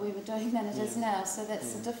do what we were doing than it is now. So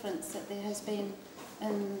that's the difference that there has been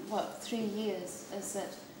in, 3 years, is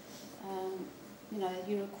that,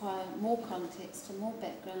 you require more context and more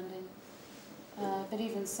backgrounding. But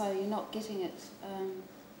even so, you're not getting it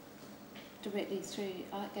directly through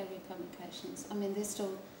art gallery publications. They're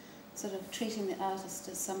still sort of treating the artist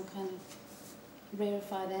as some kind of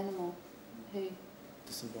rarefied animal who,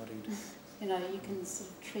 disembodied. You can sort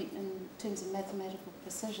of treat in terms of mathematical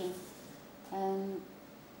precision.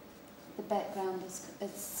 The background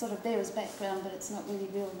it's sort of there as background, but it's not really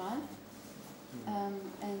real life.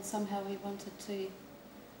 And somehow we wanted to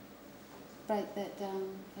break that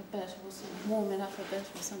down a bit, or sort of warm it up a bit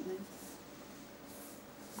or something.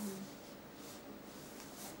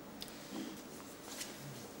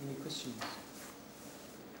 Any questions?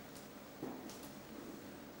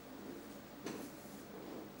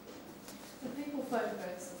 The people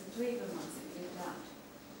photographs of the Dweeber ones that you left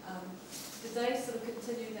out, did they sort of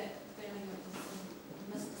continue that feeling of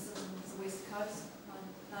mysticism of the West Coast,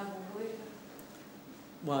 noble work?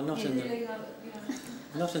 Well,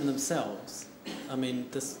 not in themselves.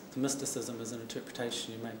 The mysticism is an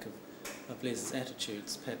interpretation you make of Les's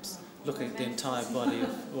attitudes, perhaps looking at the entire body of,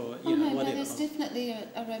 whatever. There's definitely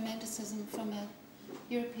a romanticism from a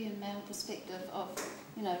European male perspective of,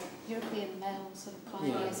 European male sort of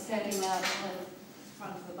pioneers standing out in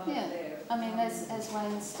front of the boat there. As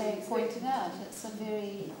Wayne Stagg pointed out, it's a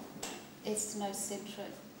very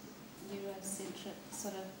ethnocentric, Eurocentric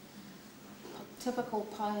sort of typical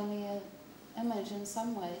pioneer image in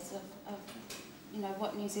some ways of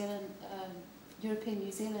what New Zealand, European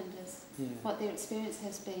New Zealand is, what their experience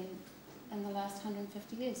has been in the last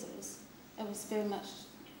 150 years. It was very much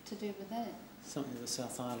to do with that. Something of the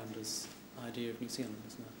South Islanders' idea of New Zealand,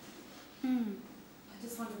 isn't it? I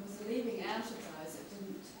just wondered, was leaving out of those, it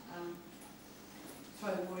didn't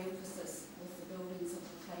throw more emphasis with the buildings of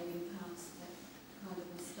the trading house, that kind of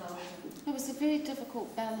nostalgia? It was a very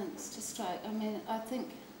difficult balance to strike. I think,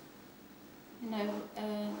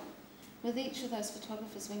 with each of those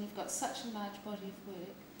photographers, when you've got such a large body of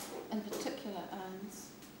work, in particular Ans,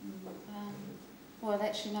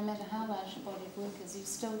 actually no matter how large the body of work is, you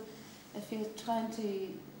still, if you're trying to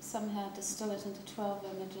somehow distill it into 12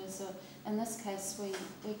 images, or in this case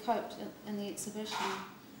we coped in the exhibition,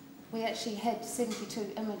 we actually had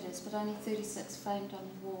 72 images, but only 36 framed on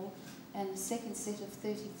the wall, and the second set of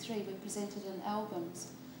 33 were presented in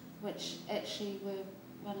albums, which actually were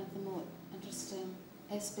one of the more interesting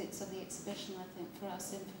aspects of the exhibition, I think, for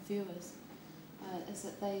us and for viewers, is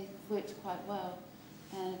that they worked quite well.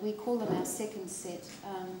 We call them our second set.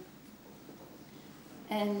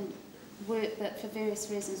 and work that for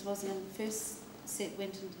various reasons wasn't in the first set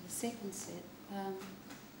went into the second set,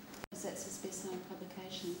 because that's his best-known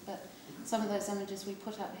publication. But some of those images we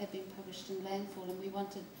put up have been published in Landfall, and we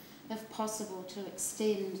wanted, if possible, to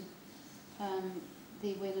extend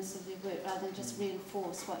the awareness of their work rather than just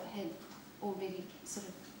reinforce what had already sort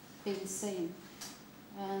of been seen.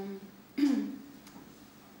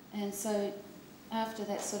 And so after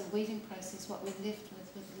that sort of weeding process, what we left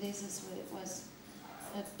with Les's work was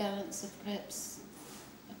a balance of perhaps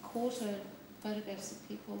a quarter photographs of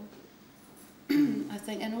people, I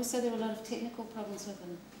think, and also there were a lot of technical problems with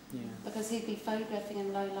him. Yeah. Because he'd be photographing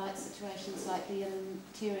in low light situations like the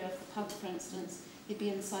interior of the pub, for instance. He'd be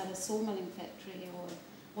inside a sawmilling factory or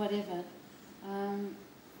whatever.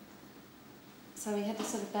 So we had to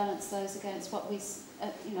sort of balance those against what we,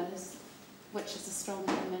 you know, which is a strong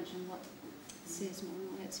image and what says more and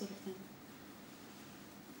all that sort of thing.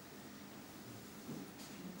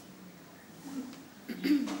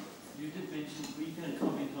 You did mention, were you going to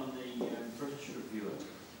comment on the British reviewer?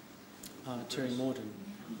 Terry Morden.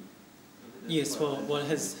 Yes, well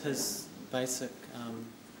his basic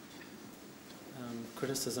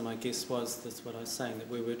criticism, I guess, was this, what I was saying, that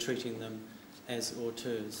we were treating them as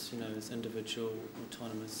auteurs, you know, as individual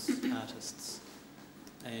autonomous artists,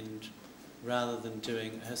 and rather than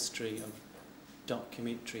doing a history of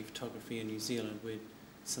documentary photography in New Zealand, we'd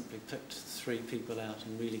simply picked 3 people out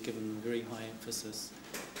and really given them very high emphasis,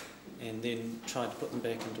 and then tried to put them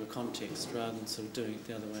back into a context rather than sort of doing it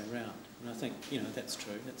the other way around. And I think, you know, that's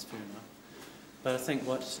true, that's fair enough. But I think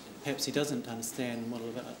what perhaps he doesn't understand, and what a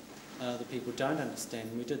lot of other people don't understand,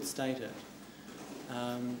 and we did state it,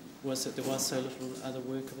 was that there was so little other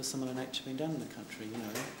work of a similar nature being done in the country, you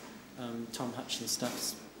know. Tom Hutchins'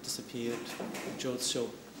 stuff's disappeared, George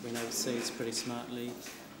Short went overseas pretty smartly,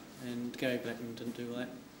 and Gary Blackman didn't do all that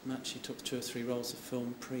much. He took 2 or 3 rolls of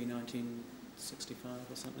film pre-1965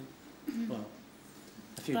 or something. Mm-hmm. Well,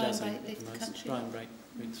 a few Brian dozen Brake at left the the most. country. Brian Brake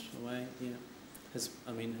went away, yeah. His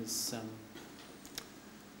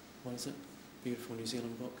what is it? Beautiful New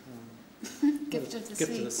Zealand book. Gift of the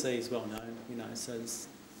Gift Sea. of the Sea is well known, you know, so there's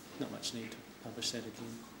not much need to publish that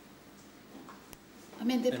again. I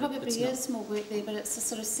mean, there And probably it's not- is more work there, but it's a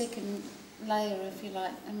sort of second layer, if you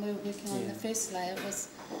like, and we were working on Yeah. the first layer. Was,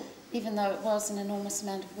 even though it was an enormous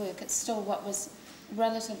amount of work, it's still what was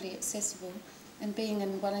relatively accessible, and being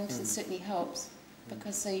in Wellington certainly helps,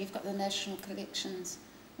 because so you've got the national collections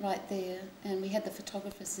right there, and we had the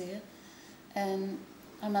photographers there, and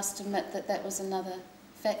I must admit that that was another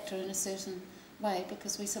factor in a certain way,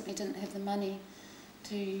 because we simply didn't have the money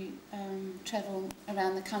to travel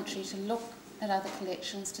around the country to look at other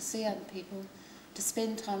collections, to see other people, to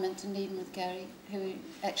spend time in Dunedin with Gary, who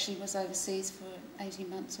actually was overseas for 18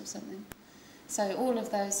 months or something. So all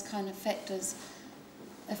of those kind of factors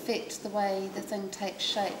affect the way the thing takes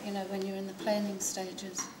shape, you know, when you're in the planning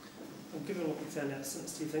stages. And given what we found out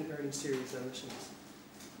since, do you think there are any serious omissions?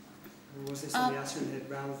 Or was there somebody else who had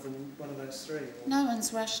rather than one of those 3? Or? No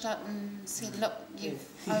one's rushed up and said, look, you've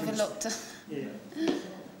overlooked it. Yeah.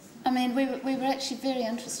 I mean, we were actually very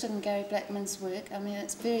interested in Gary Blackman's work. I mean,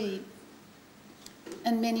 it's very,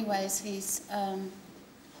 in many ways, he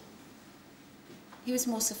was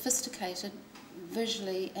more sophisticated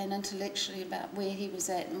visually and intellectually about where he was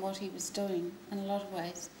at and what he was doing in a lot of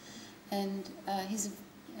ways. And he's,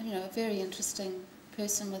 a very interesting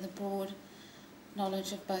person with a broad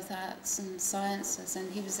knowledge of both arts and sciences,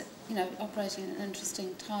 and he was, operating at an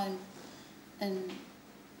interesting time in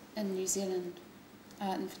New Zealand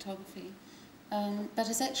art and photography. But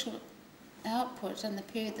his actual output in the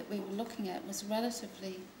period that we were looking at was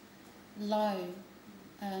relatively low.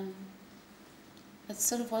 It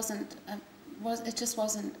sort of wasn't,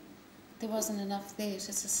 there wasn't enough there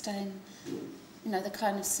to sustain, the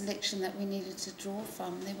kind of selection that we needed to draw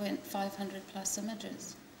from. There weren't 500 plus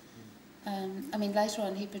images. Later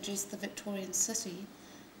on he produced the Victorian City,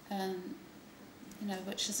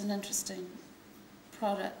 which is an interesting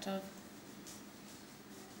product of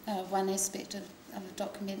one aspect of a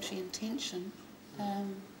documentary intention. That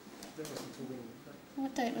wasn't until when?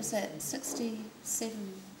 What date was that?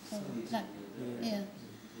 67? Oh, no, yeah.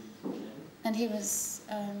 And he was,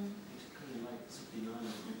 and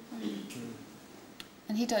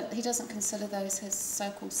he doesn't consider those his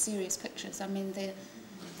so-called serious pictures. I mean,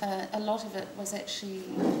 a lot of it was actually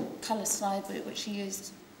colour slide work, which he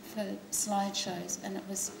used for slideshows, and it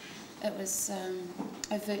was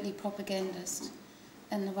overtly propagandist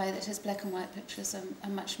in the way that his black and white pictures are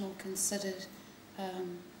much more considered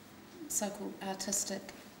so-called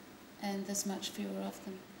artistic, and there's much fewer of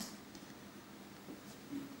them.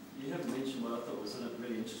 you haven't mentioned what I thought was a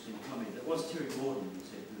really interesting comment. It was Terry Gordon, you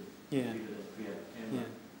said, who created that creative camera.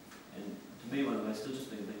 Yeah. And to me, one of the most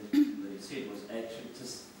interesting things that he said was actually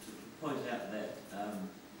just to point out that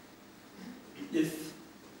if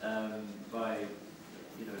by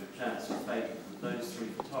chance or fate those three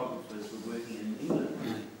photographers were working in England,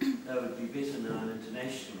 they would be better known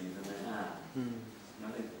internationally than they are. And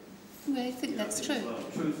I think, Well, I think that's true. There's a lot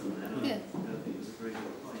of truth in that. Yeah. I think it was a very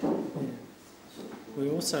good point. Yeah.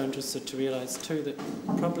 We're also interested to realise too that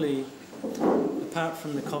probably, apart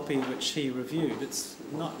from the copy which he reviewed, it's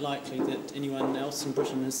not likely that anyone else in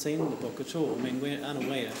Britain has seen the book at all. I mean, we're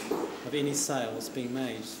unaware of any sales being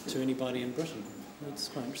made to anybody in Britain. It's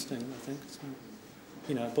quite interesting, I think. It's,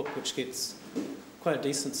 a book which gets quite a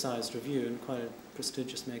decent sized review in quite a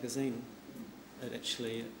prestigious magazine. That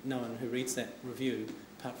actually, no one who reads that review,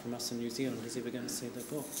 apart from us in New Zealand, is ever going to see the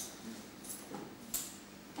book.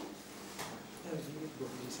 How did you get the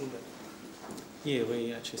book? Did you send it? Yeah,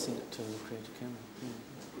 we actually sent it to a creative camera.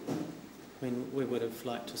 Yeah. I mean, we would have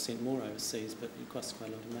liked to send more overseas, but it costs quite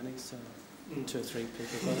a lot of money, so 2 or 3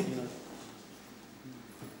 people got it,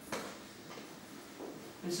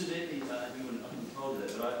 Incidentally, I haven't told you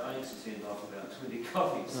that, but I used to send off about 20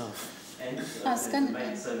 copies Oh. and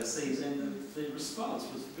mates overseas, and the response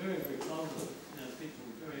was very, very positive. People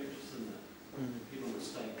were very interested in it. People in the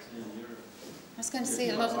States and in Europe. I was going to see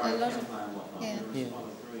a lot of They yeah.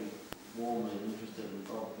 responded very warmly and interested in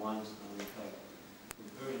Bob Weinstein and Coke. They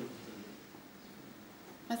were very interested in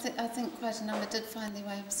it. I think quite a number did find their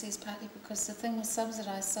way overseas, partly because the thing was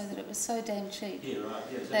subsidised so that it was so damn cheap. Yeah, right.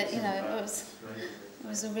 Yeah, That it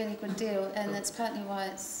was a really good deal, and that's partly why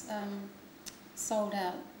it's sold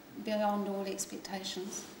out beyond all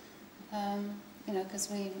expectations. Because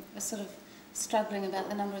we were sort of struggling about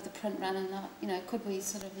the number of the print run, and could we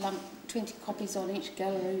sort of lump 20 copies on each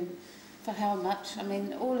gallery for how much? I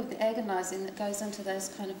mean, all of the agonising that goes into those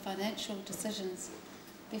kind of financial decisions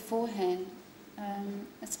beforehand.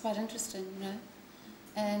 It's quite interesting,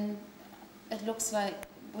 and it looks like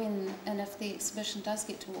when and if the exhibition does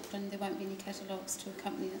get to Auckland, there won't be any catalogues to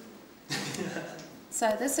accompany it.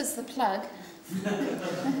 So this is the plug.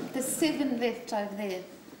 There's 7 left over there.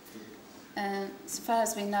 As far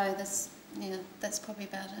as we know, that's probably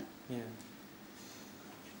about it. Yeah.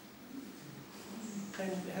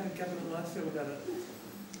 And how did government life feel about it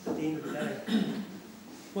at the end of the day?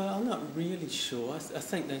 Well, I'm not really sure. I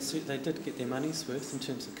think they did get their money's worth in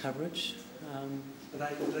terms of coverage. Did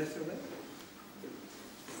they feel that?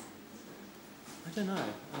 I don't know.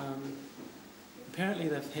 Apparently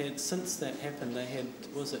they've had, since that happened, they had,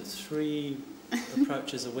 was it 3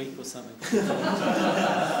 approaches a week or something?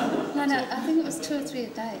 No, I think it was 2 or 3 a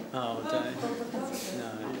day. Oh, a day?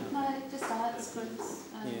 No. No, just arts groups,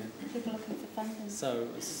 people looking for funding. So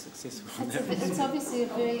it was successful. It's obviously a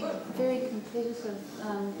very, very competitive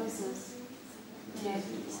business.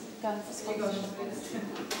 Going for sponsorship.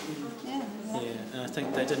 Yeah. Yeah, and I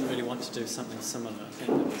think they didn't really want to do something similar. I think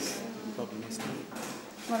that was the problem, wasn't it?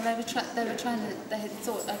 Well, they had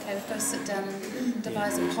thought, okay, we've got to sit down and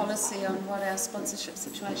devise a policy on what our sponsorship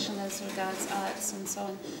situation is regards arts and so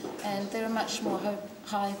on. And they're a much more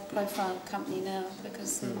high-profile company now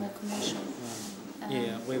because they're more commercial.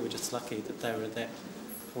 Yeah, we were just lucky that they were at that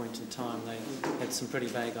point in time. They had some pretty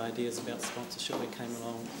vague ideas about sponsorship that came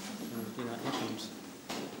along, and it happened.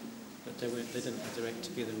 But they didn't have their act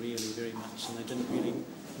together really very much, and they didn't really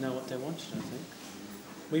know what they wanted, I think.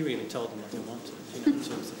 We really told them what they wanted, in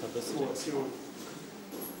terms of publicity. What's your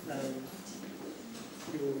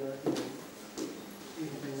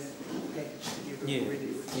anything that package together already,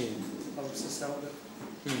 which obviously sold it.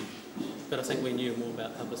 But I think we knew more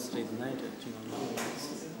about publicity than they did,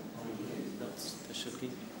 what they should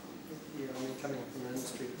give you. Yeah, I mean, coming from an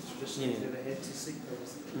industry that traditionally never had to seek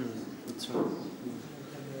publicity. That's right.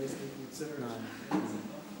 No.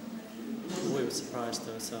 We were surprised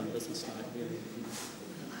they were so unbusinesslike, really.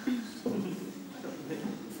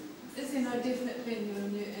 Is there no definite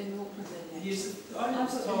venue in Auckland then? Yes, I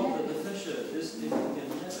was told that the Fisher is definitely going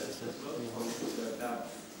to have it as well. About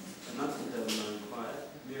a month ago when I inquired,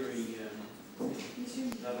 Mary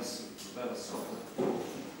Lovesock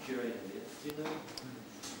curated it. Do you know?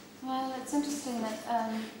 Well, it's interesting that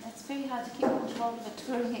it's very hard to keep control of a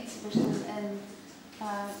touring exhibition, and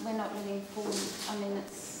we're not really informed. I mean,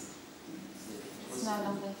 it's no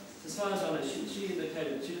longer. As far as I know, she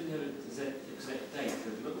indicated she didn't have an exact date,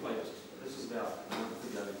 but it looked like this was about a month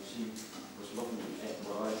ago. She was looking at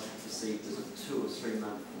what I perceived as a 2 or 3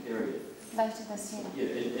 month period. Later this year.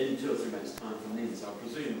 Yeah, in 2 or 3 months' time from then. So I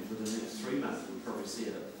presume within the next 3 months we'll probably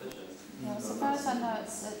see it at the Fisher. Yeah, as far as I know,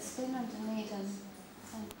 it's been under Dunedin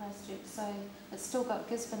in Christchurch, so it's still got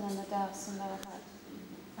Gisborne and the Douse and Lower Hutt.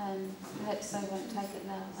 And perhaps they won't take it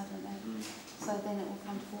now, I don't know. So then it will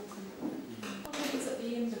come to Auckland. What happens at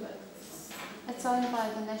the end of it? It's owned by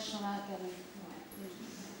the National Art Gallery.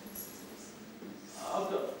 I've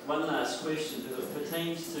got one last question because it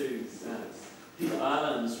pertains to Peter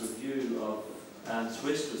Ireland's review of Ans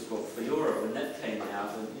Westra's book for Europe when that came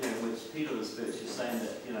out, and which Peter was virtually saying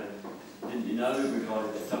that didn't you know everybody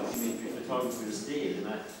that documentary photography was dead, and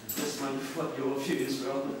I just wondered what your views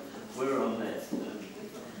were on that.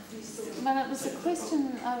 Well, it was a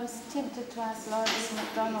question I was tempted to ask Lawrence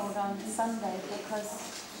MacDonald on Sunday because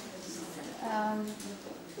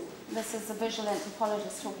this is a visual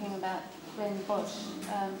anthropologist talking about Glenn Bush,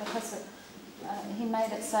 because he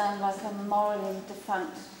made it sound like a morally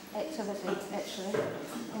defunct activity, actually,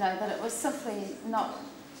 that it was simply not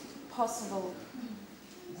possible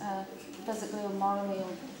physically or morally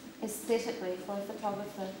or aesthetically for a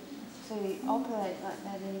photographer to operate like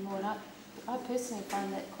that anymore. And I personally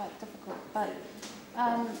find that quite difficult, but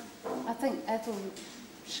I think Athol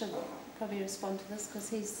should probably respond to this because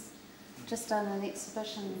he's just done an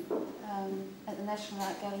exhibition at the National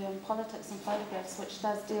Art Gallery on politics and photographs, which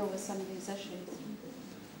does deal with some of these issues.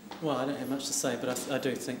 Well, I don't have much to say, but I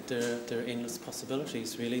do think there are endless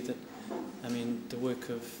possibilities, really. That, I mean, the work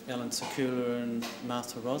of Alan Sekula and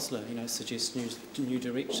Martha Rosler, suggests new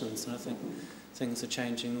directions, and I think things are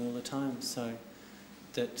changing all the time. So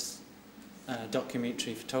that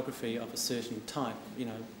documentary photography of a certain type,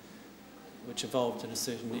 which evolved in a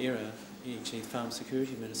certain era, e.g. Farm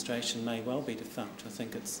Security Administration, may well be defunct. I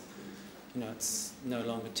think it's no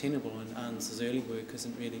longer tenable, and Ans's early work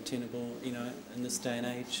isn't really tenable, in this day and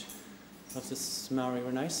age of this Maori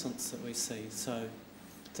Renaissance that we see. So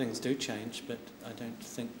things do change, but I don't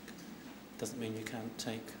think, doesn't mean you can't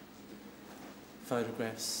take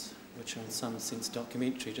photographs which are in some sense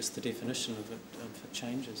documentary, just the definition of it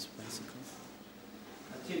changes, basically.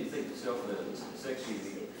 I tend to think myself that it's actually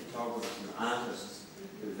the photographers and artists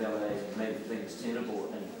who validate and make things tenable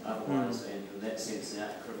and otherwise, and in that sense the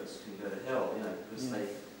art critics can go to hell, because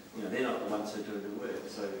they're not the ones who do the work.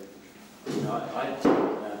 So I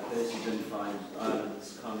personally didn't find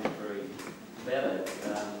Ireland's comment very valid,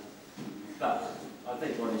 but I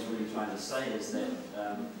think what he's really trying to say is that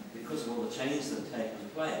because of all the changes that have taken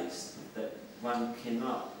place, that one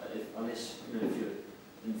cannot, unless if you're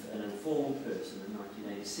an informed person in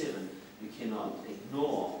 1987, you cannot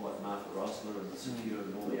ignore what Martha Rosler and Secure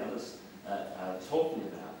and all the others are talking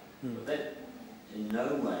about. But that in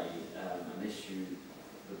no way, unless the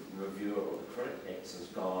reviewer or the critic acts as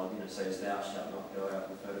God, says thou shalt not go out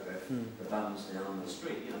and photograph the bums down on the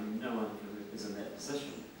street. No one is in that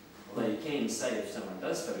position. Although you can say if someone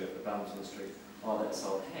does photograph the bums on the street, oh, that's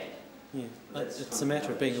old hat. Yeah, it's a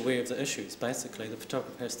matter of being aware of the issues, basically. The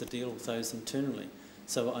photographer has to deal with those internally.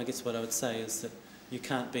 So I guess what I would say is that you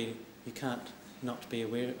can't not be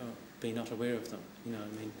aware or be not aware of them.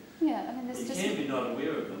 Yeah, I mean, there's you can be not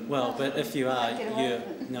aware of them. Well, but if you are,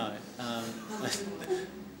 no.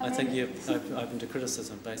 I think you're open to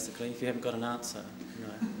criticism, basically. If you haven't got an answer,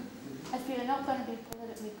 no. If you're not going to be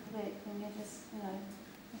politically correct, then you're just,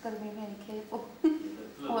 you've got to be really careful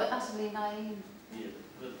or utterly naive. Yeah,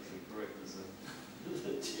 politically correct is a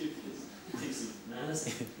piece of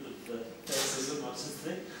nasty fascism, I should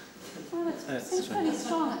think. Well, it's pretty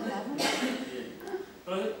strong at the moment. Yeah.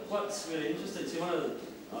 But what's really interesting, see, I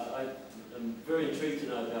am very intrigued to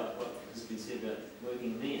know about what has been said about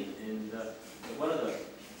working men, and one of the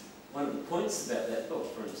points about that book,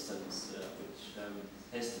 for instance, which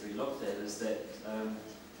has to be looked at, is that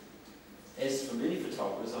as for many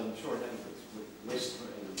photographers, I'm sure it happened with Westra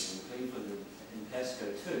and Cleveland and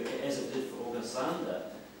Pascoe too, as it did for August Rhondda,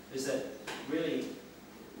 is that really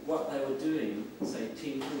what they were doing, say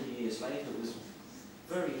 10, 20 years later, was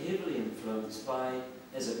very heavily influenced by,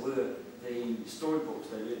 as it were, the storybooks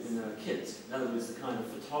they read when they were kids. In other words, the kind of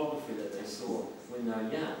photography that they saw when they were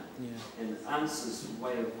young. Yeah. And Ans's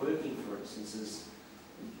way of working, for instance, is,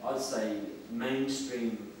 I'd say,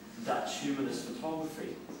 mainstream Dutch humanist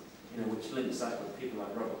photography, which links up with people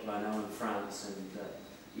like Robert Glanau in France and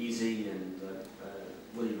Easy and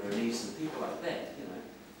Willie Ronese and people like that,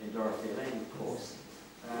 and Dorothy Lang, of course.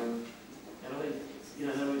 And I think, in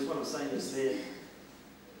other words, what I'm saying is that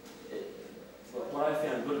what I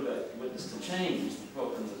found good about Witness to Change, the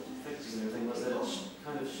book and the pictures and everything, was that it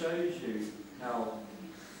kind of shows you how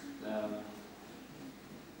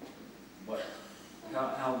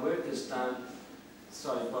work is done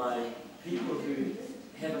by people who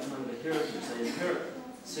have a kind of a heritage. They inherit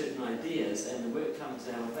certain ideas, and the work comes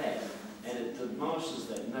out of that, and it demolishes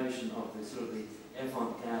that notion of the sort of the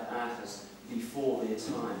avant-garde artist before their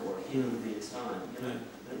time or ahead of their time. You know,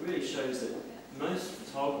 and it really shows that most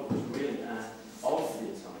photographers really are of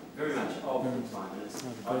their time, very much of the time, and it's,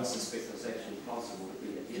 I would suspect it's actually possible to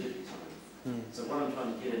be ahead of your time. So what I'm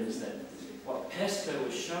trying to get at is that what Pascoe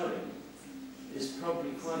was showing is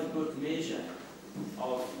probably quite a good measure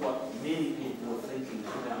of what many people were thinking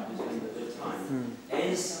about between at their time,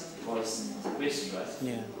 as was Westra,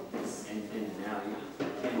 and now,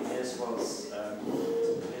 and as was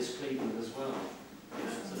as Cleveland as well. You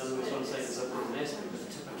know? So in other words, what I'm saying is that there's an aspect of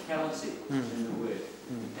typicality in the work,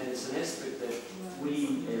 and it's an aspect that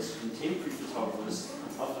we as contemporary photographers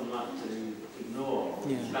often like to ignore or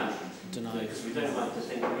deny. Because we don't like to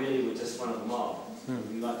think really we're just one of the mob.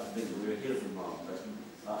 We like to think that we're ahead of the mob, but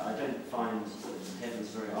I don't find that it happens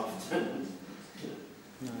very often.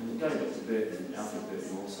 And going back to Burton, Alfred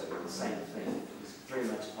Burton also, the same thing. It's very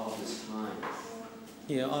much of his time.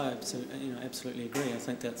 Yeah, I absolutely agree. I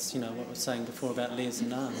think that's what we were saying before about Les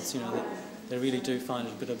and Ans. That they really do find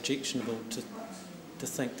it a bit objectionable to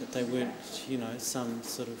think that they weren't, some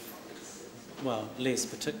sort of, well, Les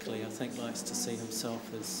particularly, I think, likes to see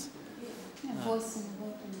himself as voice in the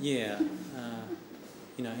world.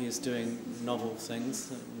 He is doing novel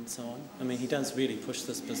things and so on. I mean, he does really push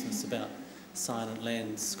this business about silent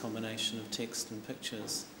lands, combination of text and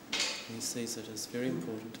pictures. And he sees it as very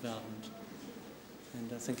important development.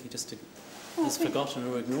 And I think he just has forgotten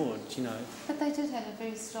or ignored, But they did have a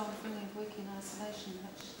very strong feeling of working in isolation,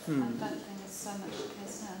 which I don't think is so much the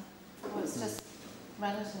case now. Well, it's just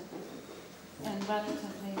relative. And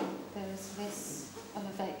relatively, there is less of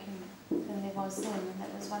a vacuum than there was then, and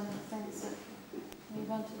that was one of the things that we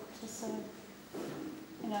wanted to sort of,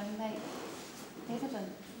 make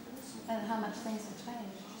evident, and how much things have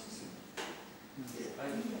changed.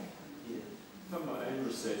 From my own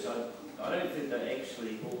research, I don't think they're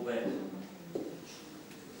actually all that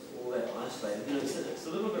isolated. It's a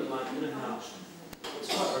little bit like, how it's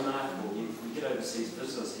quite remarkable. You get overseas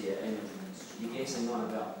visitors here, and you're guessing on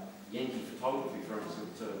about Yankee photography, for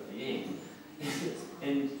instance, to the end,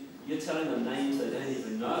 and you're telling them names they don't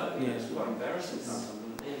even know. It's quite embarrassing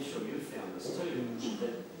sometimes. I'm sure you've found this too.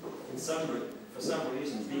 That for some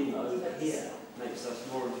reason, being over here makes us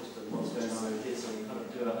more interested in what's going on over here, so we kind of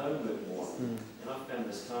do our homework more. And I've found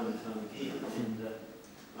this time and time again, and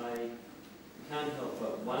I can't help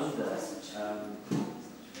but wonder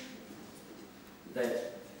that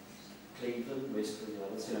Cleveland, Westra, and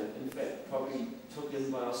others, in fact, probably took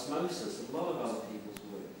in by osmosis a lot of other people's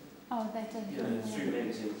work. Oh, they did. Through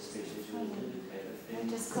magazines especially, as you indicated. And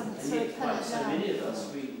just couldn't and yet, quite so many of us,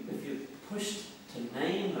 if you're pushed to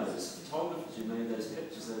name those photographers who made those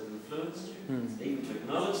pictures that have influenced you, even to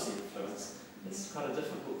acknowledge the influence, it's quite a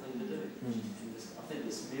difficult thing to do. And I think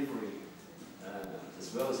this memory,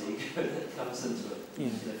 as well as ego, that comes into it,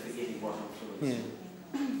 forgetting what influenced you.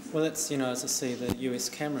 Well, that's, as I see the US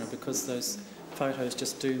camera, because those photos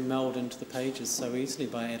just do meld into the pages so easily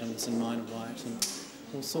by Adams and Minor White and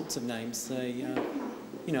all sorts of names. They,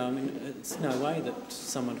 it's no way that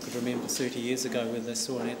someone could remember 30 years ago whether they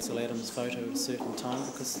saw an Ansel Adams photo at a certain time,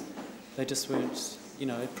 because they just weren't,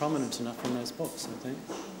 prominent enough in those books, I think.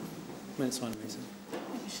 I mean, that's one reason.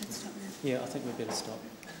 We should stop now. Yeah, I think we better stop.